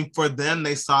 But I mean, for them,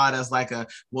 they saw it as like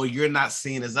well, you're not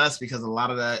seen as us, because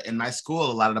in my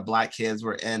school, a lot of the Black kids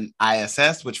were in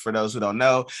ISS, which for those who don't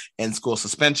know, in school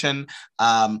suspension.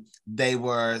 They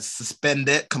were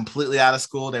suspended completely out of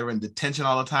school. They were in detention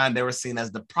all the time. They were seen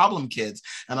as the problem kids.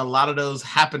 And a lot of those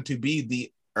happened to be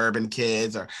the urban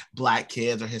kids or Black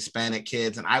kids or Hispanic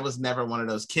kids. And I was never one of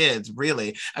those kids,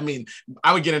 really. I mean,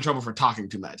 I would get in trouble for talking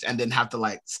too much and then have to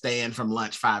like stay in from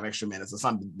lunch 5 extra minutes or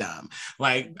something dumb.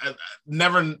 Like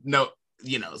never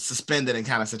suspended in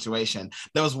kind of situation.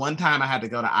 There was one time I had to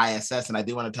go to ISS, and I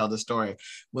do want to tell this story. It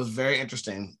was very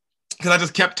interesting because I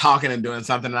just kept talking and doing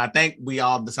something. And I think we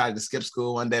all decided to skip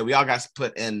school one day. We all got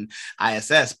put in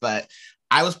ISS, but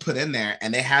I was put in there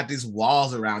and they had these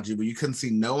walls around you, but you couldn't see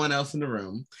no one else in the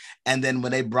room. And then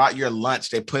when they brought your lunch,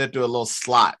 they put it through a little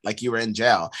slot like you were in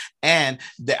jail. And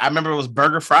I remember it was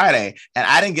Burger Friday and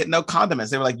I didn't get no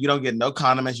condiments. They were like, you don't get no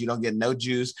condiments. You don't get no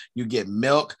juice. You get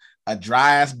milk, a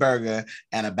dry ass burger,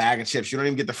 and a bag of chips. You don't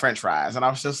even get the French fries. And I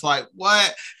was just like,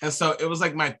 what? And so it was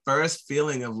like my first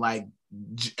feeling of like,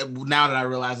 now that I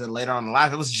realize it later on in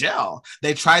life, it was jail.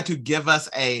 They tried to give us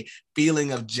a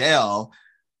feeling of jail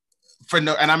and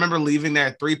I remember leaving there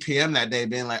at 3 p.m. that day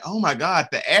being like, oh my God,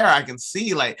 the air I can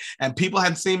see, like, and people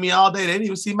hadn't seen me all day. They didn't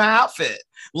even see my outfit.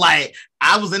 Like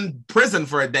I was in prison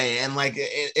for a day. And like,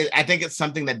 I think it's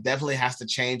something that definitely has to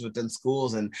change within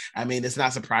schools. And I mean, it's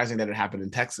not surprising that it happened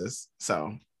in Texas.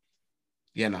 So,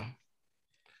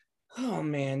 Oh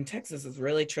man, Texas is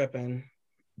really tripping.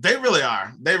 They really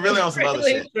are. They really on some other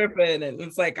shit. Tripping. And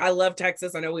it's like, I love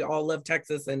Texas. I know we all love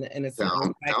Texas. And it's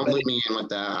don't leave me in with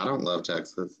that. I don't love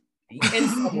Texas. In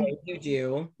some ways you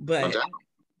do, but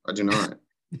I do not.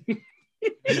 I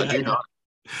do not.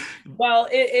 Well,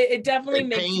 it definitely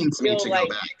makes you feel to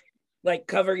like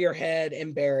cover your head,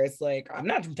 embarrassed. Like, I'm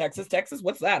not from Texas. Texas,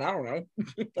 what's that? I don't know.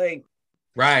 Like,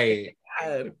 right.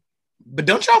 But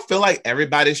don't y'all feel like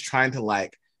everybody's trying to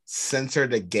like censor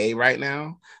the gay right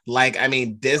now? Like, I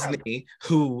mean, Disney,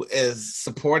 who is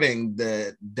supporting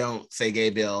the Don't Say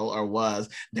Gay bill, or was,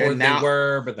 they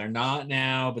were, but they're not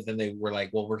now. But then they were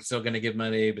like, well, we're still going to give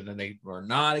money, but then they were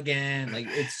not again. Like,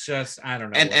 it's just, I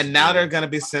don't know. And now they're going to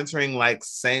be censoring like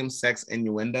same-sex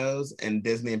innuendos in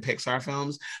Disney and Pixar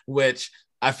films, which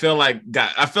I feel like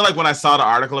when I saw the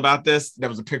article about this, there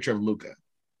was a picture of Luca.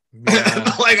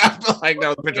 Yeah. Like, I feel like that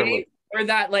was a picture of Luca. Or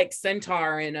that like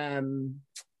centaur in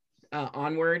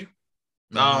Onward.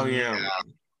 Oh yeah.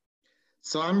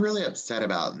 So I'm really upset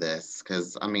about this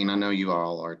because I mean I know you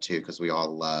all are too because we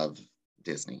all love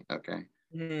Disney. Okay.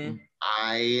 Mm-hmm.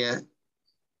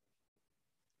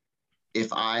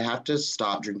 If I have to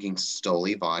stop drinking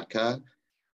Stoli vodka,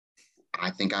 I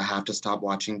think I have to stop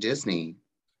watching Disney,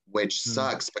 which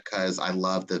sucks because I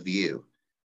love The View.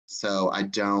 So I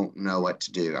don't know what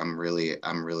to do. I'm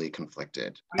really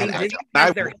conflicted. I mean, Disney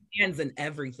has their hands in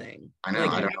everything. I know.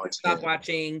 Like, I don't know what to stop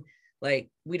watching. Like,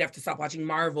 we'd have to stop watching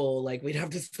Marvel. Like, we'd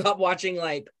have to stop watching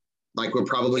like we're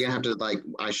probably gonna have to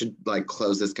I should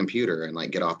close this computer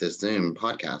and get off this Zoom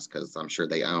podcast because I'm sure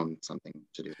they own something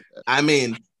to do with it. I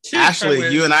mean,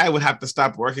 Ashley, you and I would have to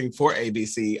stop working for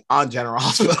ABC on General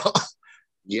Hospital.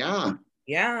 Yeah.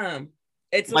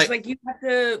 It's like you have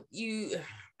to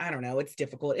I don't know. It's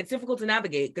difficult. It's difficult to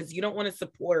navigate because you don't want to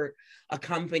support a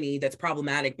company that's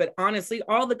problematic. But honestly,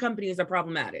 all the companies are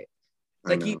problematic.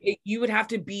 Like you would have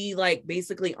to be like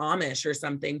basically Amish or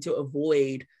something to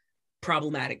avoid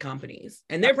problematic companies.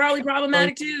 And they're probably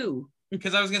problematic too.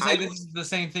 Because I was going to say, this is the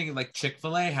same thing like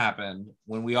Chick-fil-A happened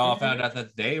when we all found out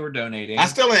that they were donating. I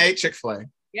still ate Chick-fil-A.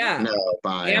 Yeah. No,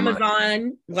 bye.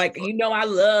 Amazon, I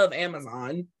love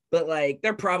Amazon, but like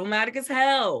they're problematic as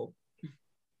hell.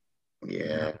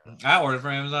 Yeah. I ordered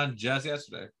from Amazon just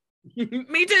yesterday.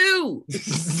 Me too.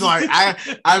 Like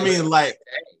I mean like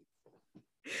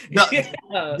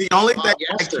the only thing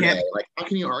yesterday, I can't how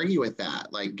can you argue with that?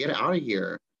 Get out of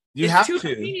here. You have too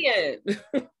to. Convenient.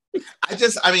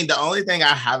 The only thing I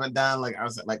haven't done, I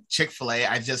was like Chick-fil-A,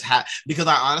 I just had, because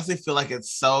I honestly feel like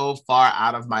it's so far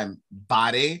out of my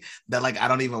body that I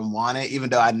don't even want it, even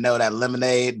though I know that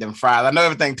lemonade, them fries, I know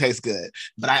everything tastes good.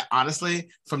 But I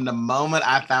honestly, from the moment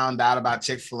I found out about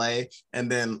Chick-fil-A and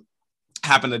then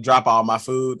happened to drop all my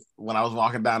food when I was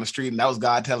walking down the street, and that was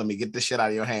God telling me, get this shit out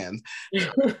of your hands.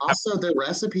 Also, the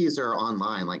recipes are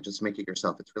online. Just make it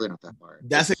yourself. It's really not that hard.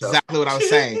 That's exactly what I was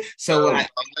saying. So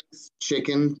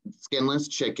skinless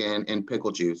chicken and pickle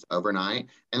juice overnight,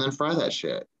 and then fry that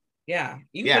shit. Yeah,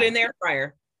 you can put it in the air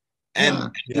fryer.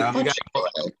 And you got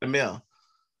the meal.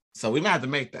 So we might have to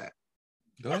make that.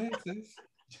 Go ahead, sis.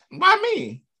 Why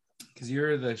me? Because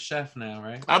you're the chef now,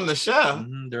 right? I'm the chef.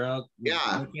 Mm-hmm. They're all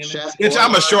chef. Bitch,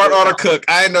 I'm a short order cook.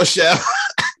 I ain't no chef.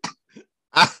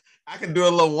 I can do a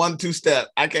little 1-2 step.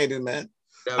 I can't do that.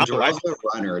 No, Jarrell's the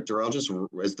runner. Jarrell just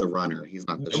is the runner. He's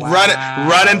not the chef.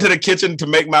 Run into the kitchen to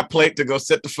make my plate to go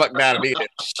sit the fuck down and eat it.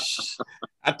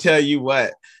 I tell you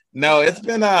what. No, it's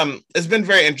been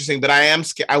very interesting, but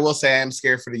I will say I am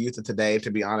scared for the youth of today,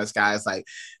 to be honest, guys.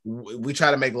 we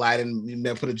try to make light and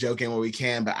put a joke in where we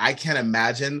can, but I can't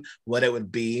imagine what it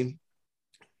would be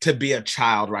to be a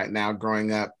child right now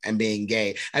growing up and being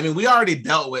gay. I mean, we already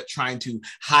dealt with trying to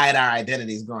hide our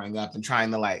identities growing up and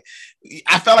trying to I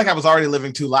felt like I was already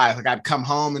living two lives. Like I'd come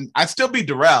home and I'd still be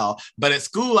Darrell, but at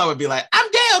school I would be like,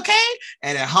 I'm gay, okay?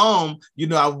 And at home,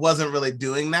 I wasn't really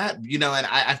doing that, and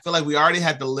I feel like we already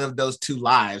had to live those two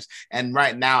lives. And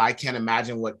right now I can't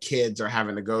imagine what kids are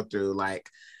having to go through,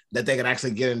 that they could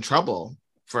actually get in trouble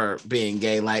for being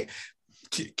gay. Going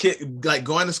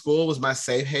to school was my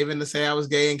safe haven to say I was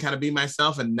gay and kind of be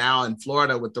myself. And now in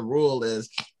Florida, with the rule is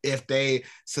if they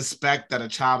suspect that a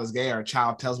child is gay or a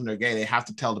child tells them they're gay, they have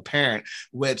to tell the parent,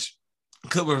 which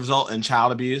could result in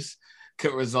child abuse,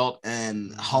 could result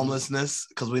in homelessness,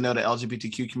 because we know the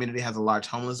LGBTQ community has a large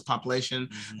homeless population,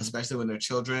 especially when they're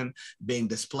children being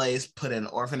displaced, put in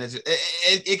orphanages.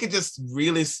 It could just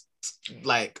really it's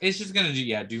just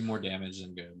gonna do more damage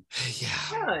than good.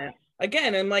 Yeah.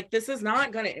 Again, I'm this is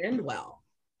not going to end well.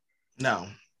 No.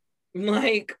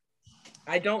 I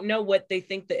don't know what they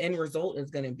think the end result is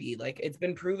going to be. It's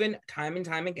been proven time and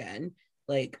time again,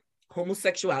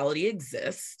 homosexuality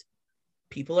exists.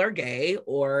 People are gay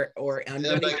or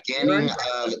under the beginning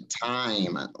of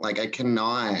time. I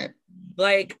cannot.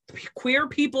 Queer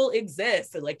people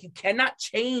exist. And you cannot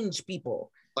change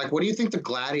people. What do you think the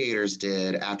gladiators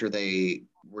did after they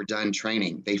were done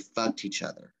training? They fucked each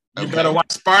other. You better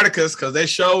watch Spartacus, because their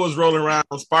show was rolling around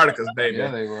on Spartacus, baby.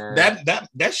 Yeah, they were.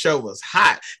 That show was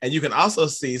hot. And you can also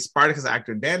see Spartacus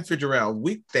actor Dan Fitzgerald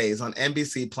weekdays on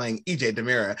NBC playing EJ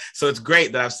Demira. So it's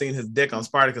great that I've seen his dick on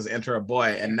Spartacus enter a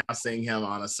boy, and now seeing him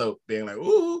on a soap being like,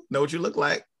 ooh, know what you look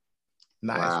like.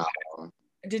 Nice. Wow.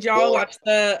 Did y'all watch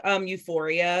the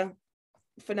Euphoria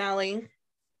finale?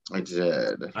 I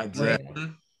did.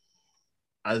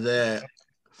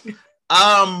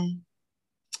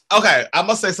 Okay, I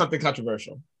must say something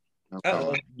controversial.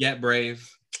 Okay. Get brave.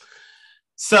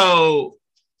 So,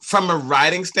 from a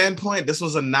writing standpoint, this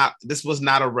was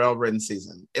not a well-written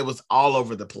season. It was all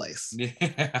over the place.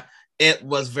 Yeah. It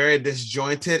was very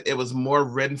disjointed. It was more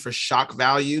written for shock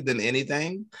value than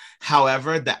anything.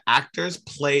 However, the actors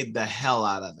played the hell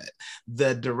out of it.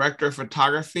 The director of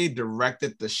photography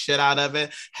directed the shit out of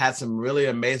it, had some really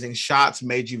amazing shots,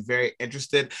 made you very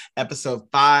interested. Episode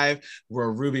 5,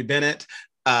 where Ruby Bennett,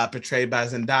 portrayed by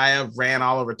Zendaya, ran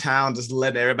all over town, just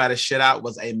let everybody shit out,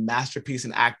 was a masterpiece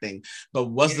in acting. But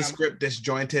was the script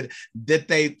disjointed? Did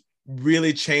they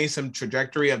really change some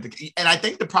trajectory of and I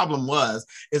think the problem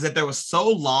is that there was so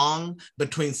long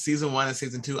between season 1 and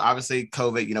season 2, obviously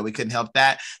COVID, we couldn't help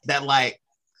that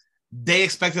they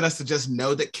expected us to just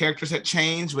know that characters had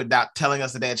changed without telling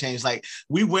us that they had changed.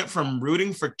 We went from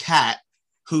rooting for Kat,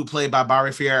 who played by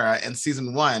Bari Fiera in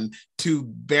season 1, to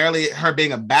barely her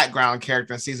being a background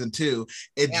character in season 2.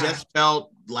 It just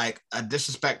felt like a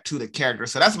disrespect to the character.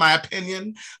 So that's my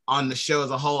opinion on the show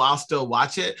as a whole. I'll still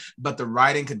watch it, but the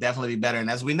writing could definitely be better. And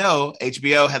as we know,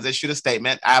 HBO has issued a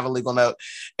statement. I have a legal note.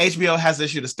 HBO has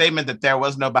issued a statement that there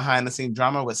was no behind-the-scenes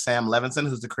drama with Sam Levinson,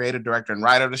 who's the creator, director, and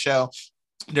writer of the show.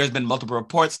 There's been multiple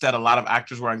reports that a lot of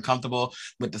actors were uncomfortable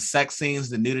with the sex scenes,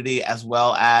 the nudity, as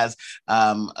well as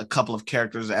a couple of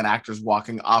characters and actors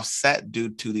walking off set due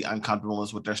to the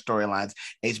uncomfortableness with their storylines.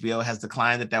 HBO has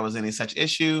declined that there was any such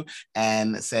issue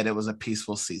and said it was a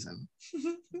peaceful season.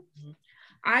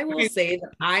 I will say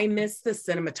that I missed the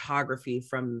cinematography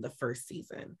from the first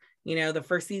season. The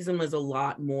first season was a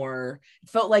lot more, it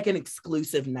felt like an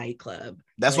exclusive nightclub.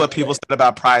 That's what people said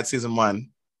about Pride season 1.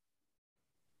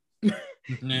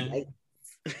 Yikes.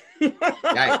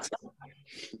 Yikes.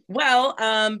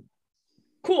 Well,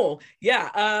 cool. Yeah.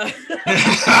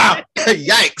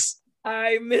 Yikes.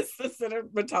 I missed the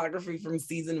cinematography from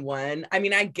season 1. I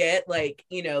mean, I get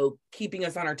keeping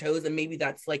us on our toes, and maybe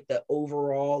that's the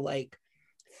overall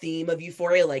theme of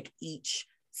Euphoria. Each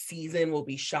season will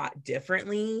be shot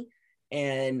differently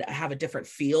and have a different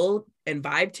feel and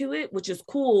vibe to it, which is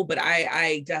cool. But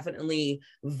I definitely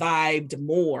vibed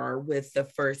more with the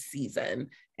first season.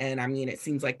 And I mean, it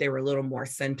seems like they were a little more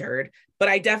centered, but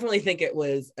I definitely think it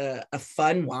was a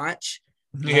fun watch.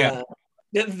 Yeah.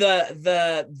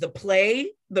 The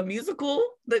play, the musical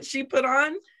that she put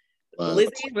on,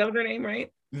 Lizzie, that was her name,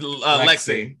 right?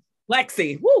 Lexi.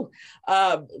 Lexi, woo,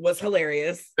 was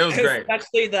hilarious. It was great.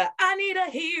 Especially the I need a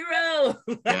hero.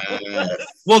 Yes.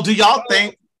 Well, do y'all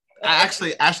think,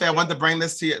 actually, I want to bring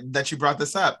this to you, that you brought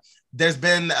this up. There's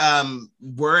been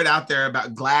word out there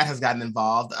about GLAAD has gotten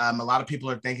involved. A lot of people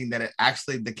are thinking that it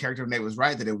actually, the character of Nate was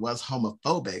right, that it was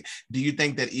homophobic. Do you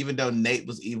think that even though Nate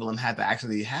was evil and had to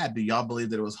actually do y'all believe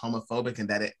that it was homophobic and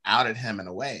that it outed him in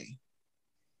a way?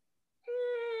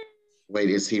 Wait,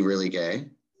 is he really gay?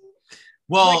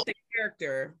 Well, like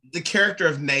the character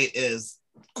of Nate is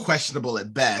questionable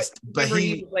at best, but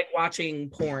he was like watching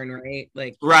porn, right?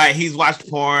 Like, right, he's watched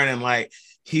porn and like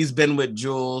he's been with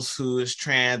Jules, who is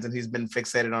trans, and he's been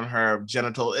fixated on her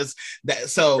genital. Is that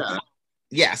so?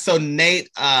 Yeah. So Nate,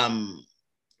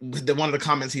 one of the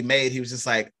comments he made, he was just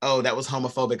like, "Oh, that was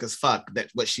homophobic as fuck. That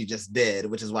what she just did,"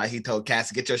 which is why he told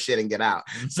Cassie, "Get your shit and get out."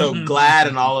 So GLAAD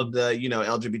and all of the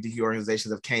LGBTQ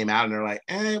organizations have came out and they're like,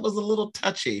 "It was a little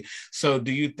touchy." So,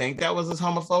 do you think that was as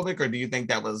homophobic, or do you think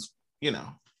that was,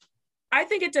 I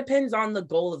think it depends on the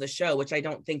goal of the show, which I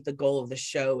don't think the goal of the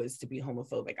show is to be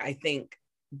homophobic. I think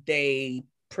they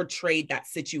portrayed that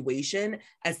situation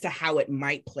as to how it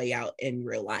might play out in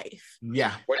real life.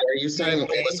 Yeah. What are you saying? It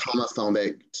was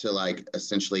homophobic to like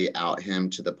essentially out him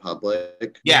to the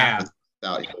public? Yeah.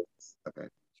 Without him. Okay.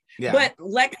 Yeah. But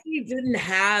Lexi didn't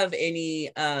have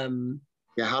any how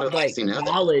did like Lexi know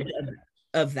knowledge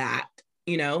of that,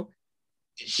 You know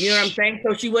what I'm saying?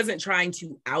 So she wasn't trying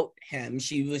to out him.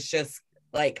 She was just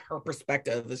like, her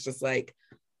perspective is just like,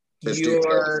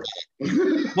 you're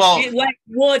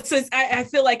it's just, I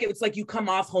feel like it's like you come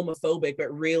off homophobic,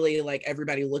 but really like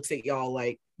everybody looks at y'all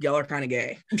like y'all are kind of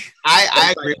gay.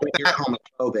 I agree. When you're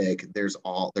homophobic, there's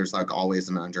like always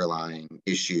an underlying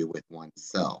issue with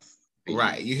oneself.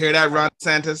 Right. You hear that, Ron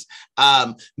DeSantis?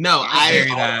 No, I hear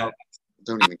that.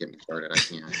 Don't even get me started. I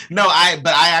can't. No,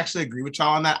 but I actually agree with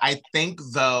y'all on that. I think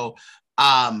though,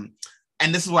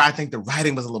 and this is where I think the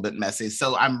writing was a little bit messy.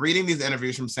 So I'm reading these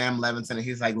interviews from Sam Levinson, and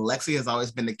he's like, Lexi has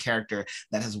always been the character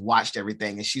that has watched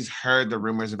everything, and she's heard the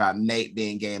rumors about Nate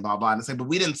being gay and blah, blah. And it's like, but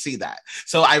we didn't see that.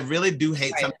 So I really do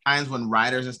hate sometimes when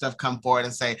writers and stuff come forward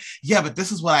and say, yeah, but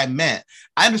this is what I meant.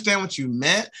 I understand what you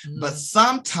meant, but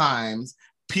sometimes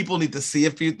people need to see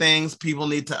a few things. People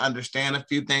need to understand a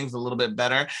few things a little bit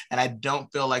better. And I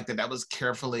don't feel like that was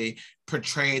carefully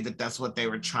portrayed, that that's what they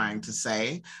were trying to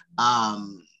say.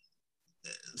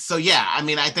 So yeah, I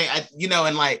mean, I think,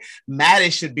 and like Maddie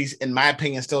should be, in my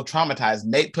opinion, still traumatized.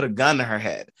 Nate put a gun to her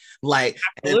head, like,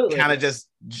 and kind of just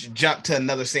jumped to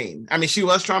another scene. I mean, she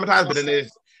was traumatized, but then they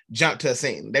just jumped to a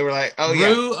scene. They were like, "Oh yeah,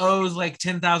 Rue owes like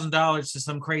 $10,000 to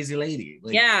some crazy lady."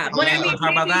 Like, but I mean,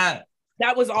 talk about that.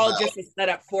 That was all just a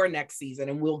setup for next season,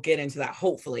 and we'll get into that.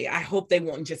 Hopefully, I hope they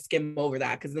won't just skim over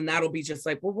that, because then that'll be just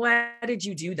like, well, why did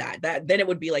you do that? Then it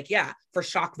would be like, yeah, for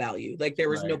shock value. Like there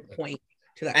was no point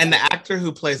to that. And the actor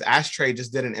who plays Ashtray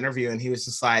just did an interview, and he was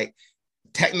just like,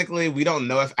 technically, we don't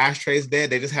know if Ashtray's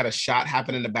dead. They just had a shot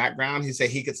happen in the background. He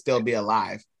said he could still be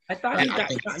alive. I thought he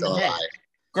got shot in the head.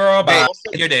 Girl,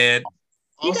 you're dead.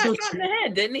 He got shot in the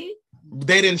head, didn't he?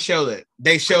 They didn't show it.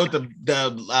 They showed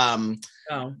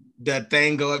the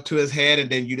thing go up to his head, and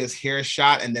then you just hear a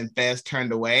shot, and then Fez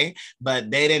turned away. But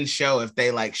they didn't show if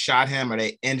they like shot him or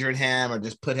they injured him or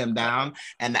just put him down.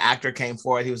 And the actor came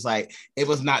forward. He was like, it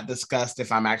was not discussed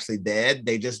if I'm actually dead.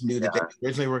 They just knew that they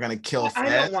originally were going to kill Fez. I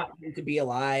don't want him to be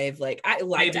alive. Like, I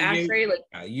liked Ashtray. Like,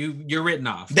 you're written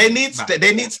off. They need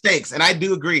stakes, and I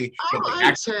do agree.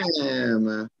 I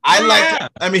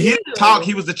mean, he didn't talk.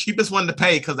 He was the cheapest one to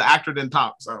pay because the actor didn't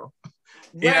talk. So.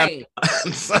 Right.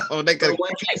 Yeah. So they could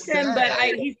him,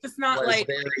 but he's just not like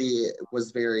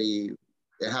it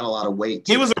had a lot of weight.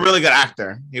 He was a really good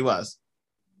actor. He was.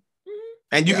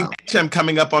 And you can catch him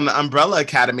coming up on the Umbrella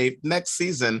Academy next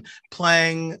season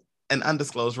playing an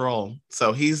undisclosed role.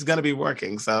 So he's going to be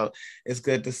working. So it's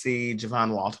good to see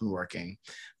Javon Walton working.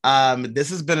 This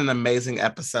has been an amazing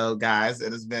episode, guys.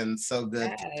 It has been so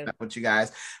good to chat with you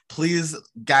guys. Please,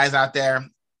 guys out there,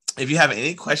 if you have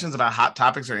any questions about hot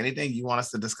topics or anything you want us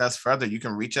to discuss further, you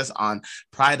can reach us on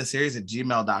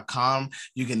prideofseries@gmail.com.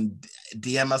 You can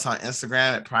DM us on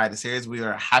Instagram at prideofseries. We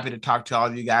are happy to talk to all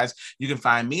of you guys. You can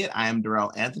find me at I am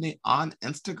Darrell Anthony on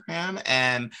Instagram.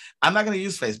 And I'm not going to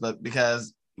use Facebook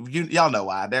because y'all know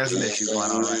why. There's an issue going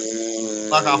on, right?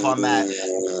 Fuck off on that.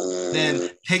 Then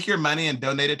take your money and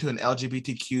donate it to an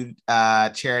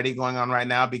LGBTQ charity going on right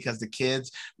now, because the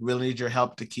kids really need your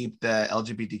help to keep the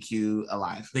LGBTQ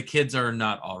alive. The kids are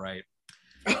not all right.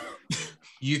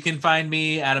 You can find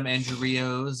me, Adam Andrew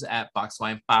Rios, at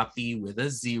Boxwine Poppy with a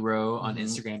 0 on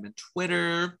Instagram and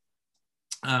Twitter.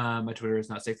 My Twitter is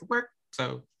not safe for work,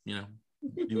 so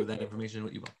do with that information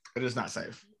what you want. It is not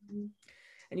safe.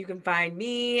 And you can find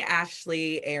me,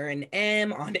 Ashley Aaron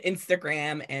M, on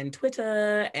Instagram and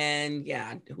Twitter. And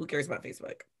yeah, who cares about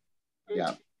Facebook?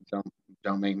 Yeah,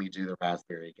 don't make me do the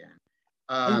raspberry again.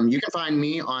 You can find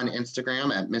me on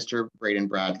Instagram at Mr. Braden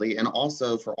Bradley. And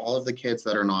also, for all of the kids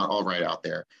that are not all right out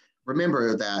there,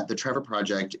 remember that the Trevor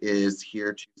Project is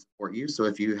here to support you. So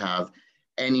if you have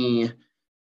any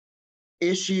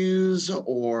issues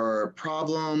or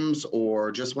problems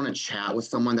or just want to chat with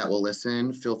someone that will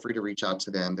listen, feel free to reach out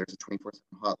to them. There's a 24/7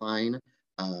 hotline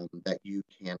that you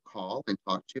can call and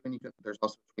talk to. And there's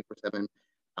also 24/7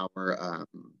 hour,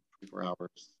 24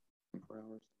 hours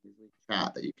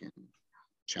chat that you can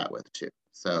chat with too.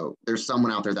 So there's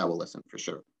someone out there that will listen for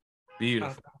sure.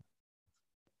 Beautiful.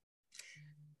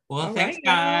 Well, All thanks, right,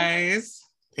 guys.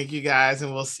 Thank you guys,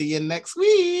 and we'll see you next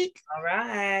week. All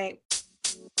right.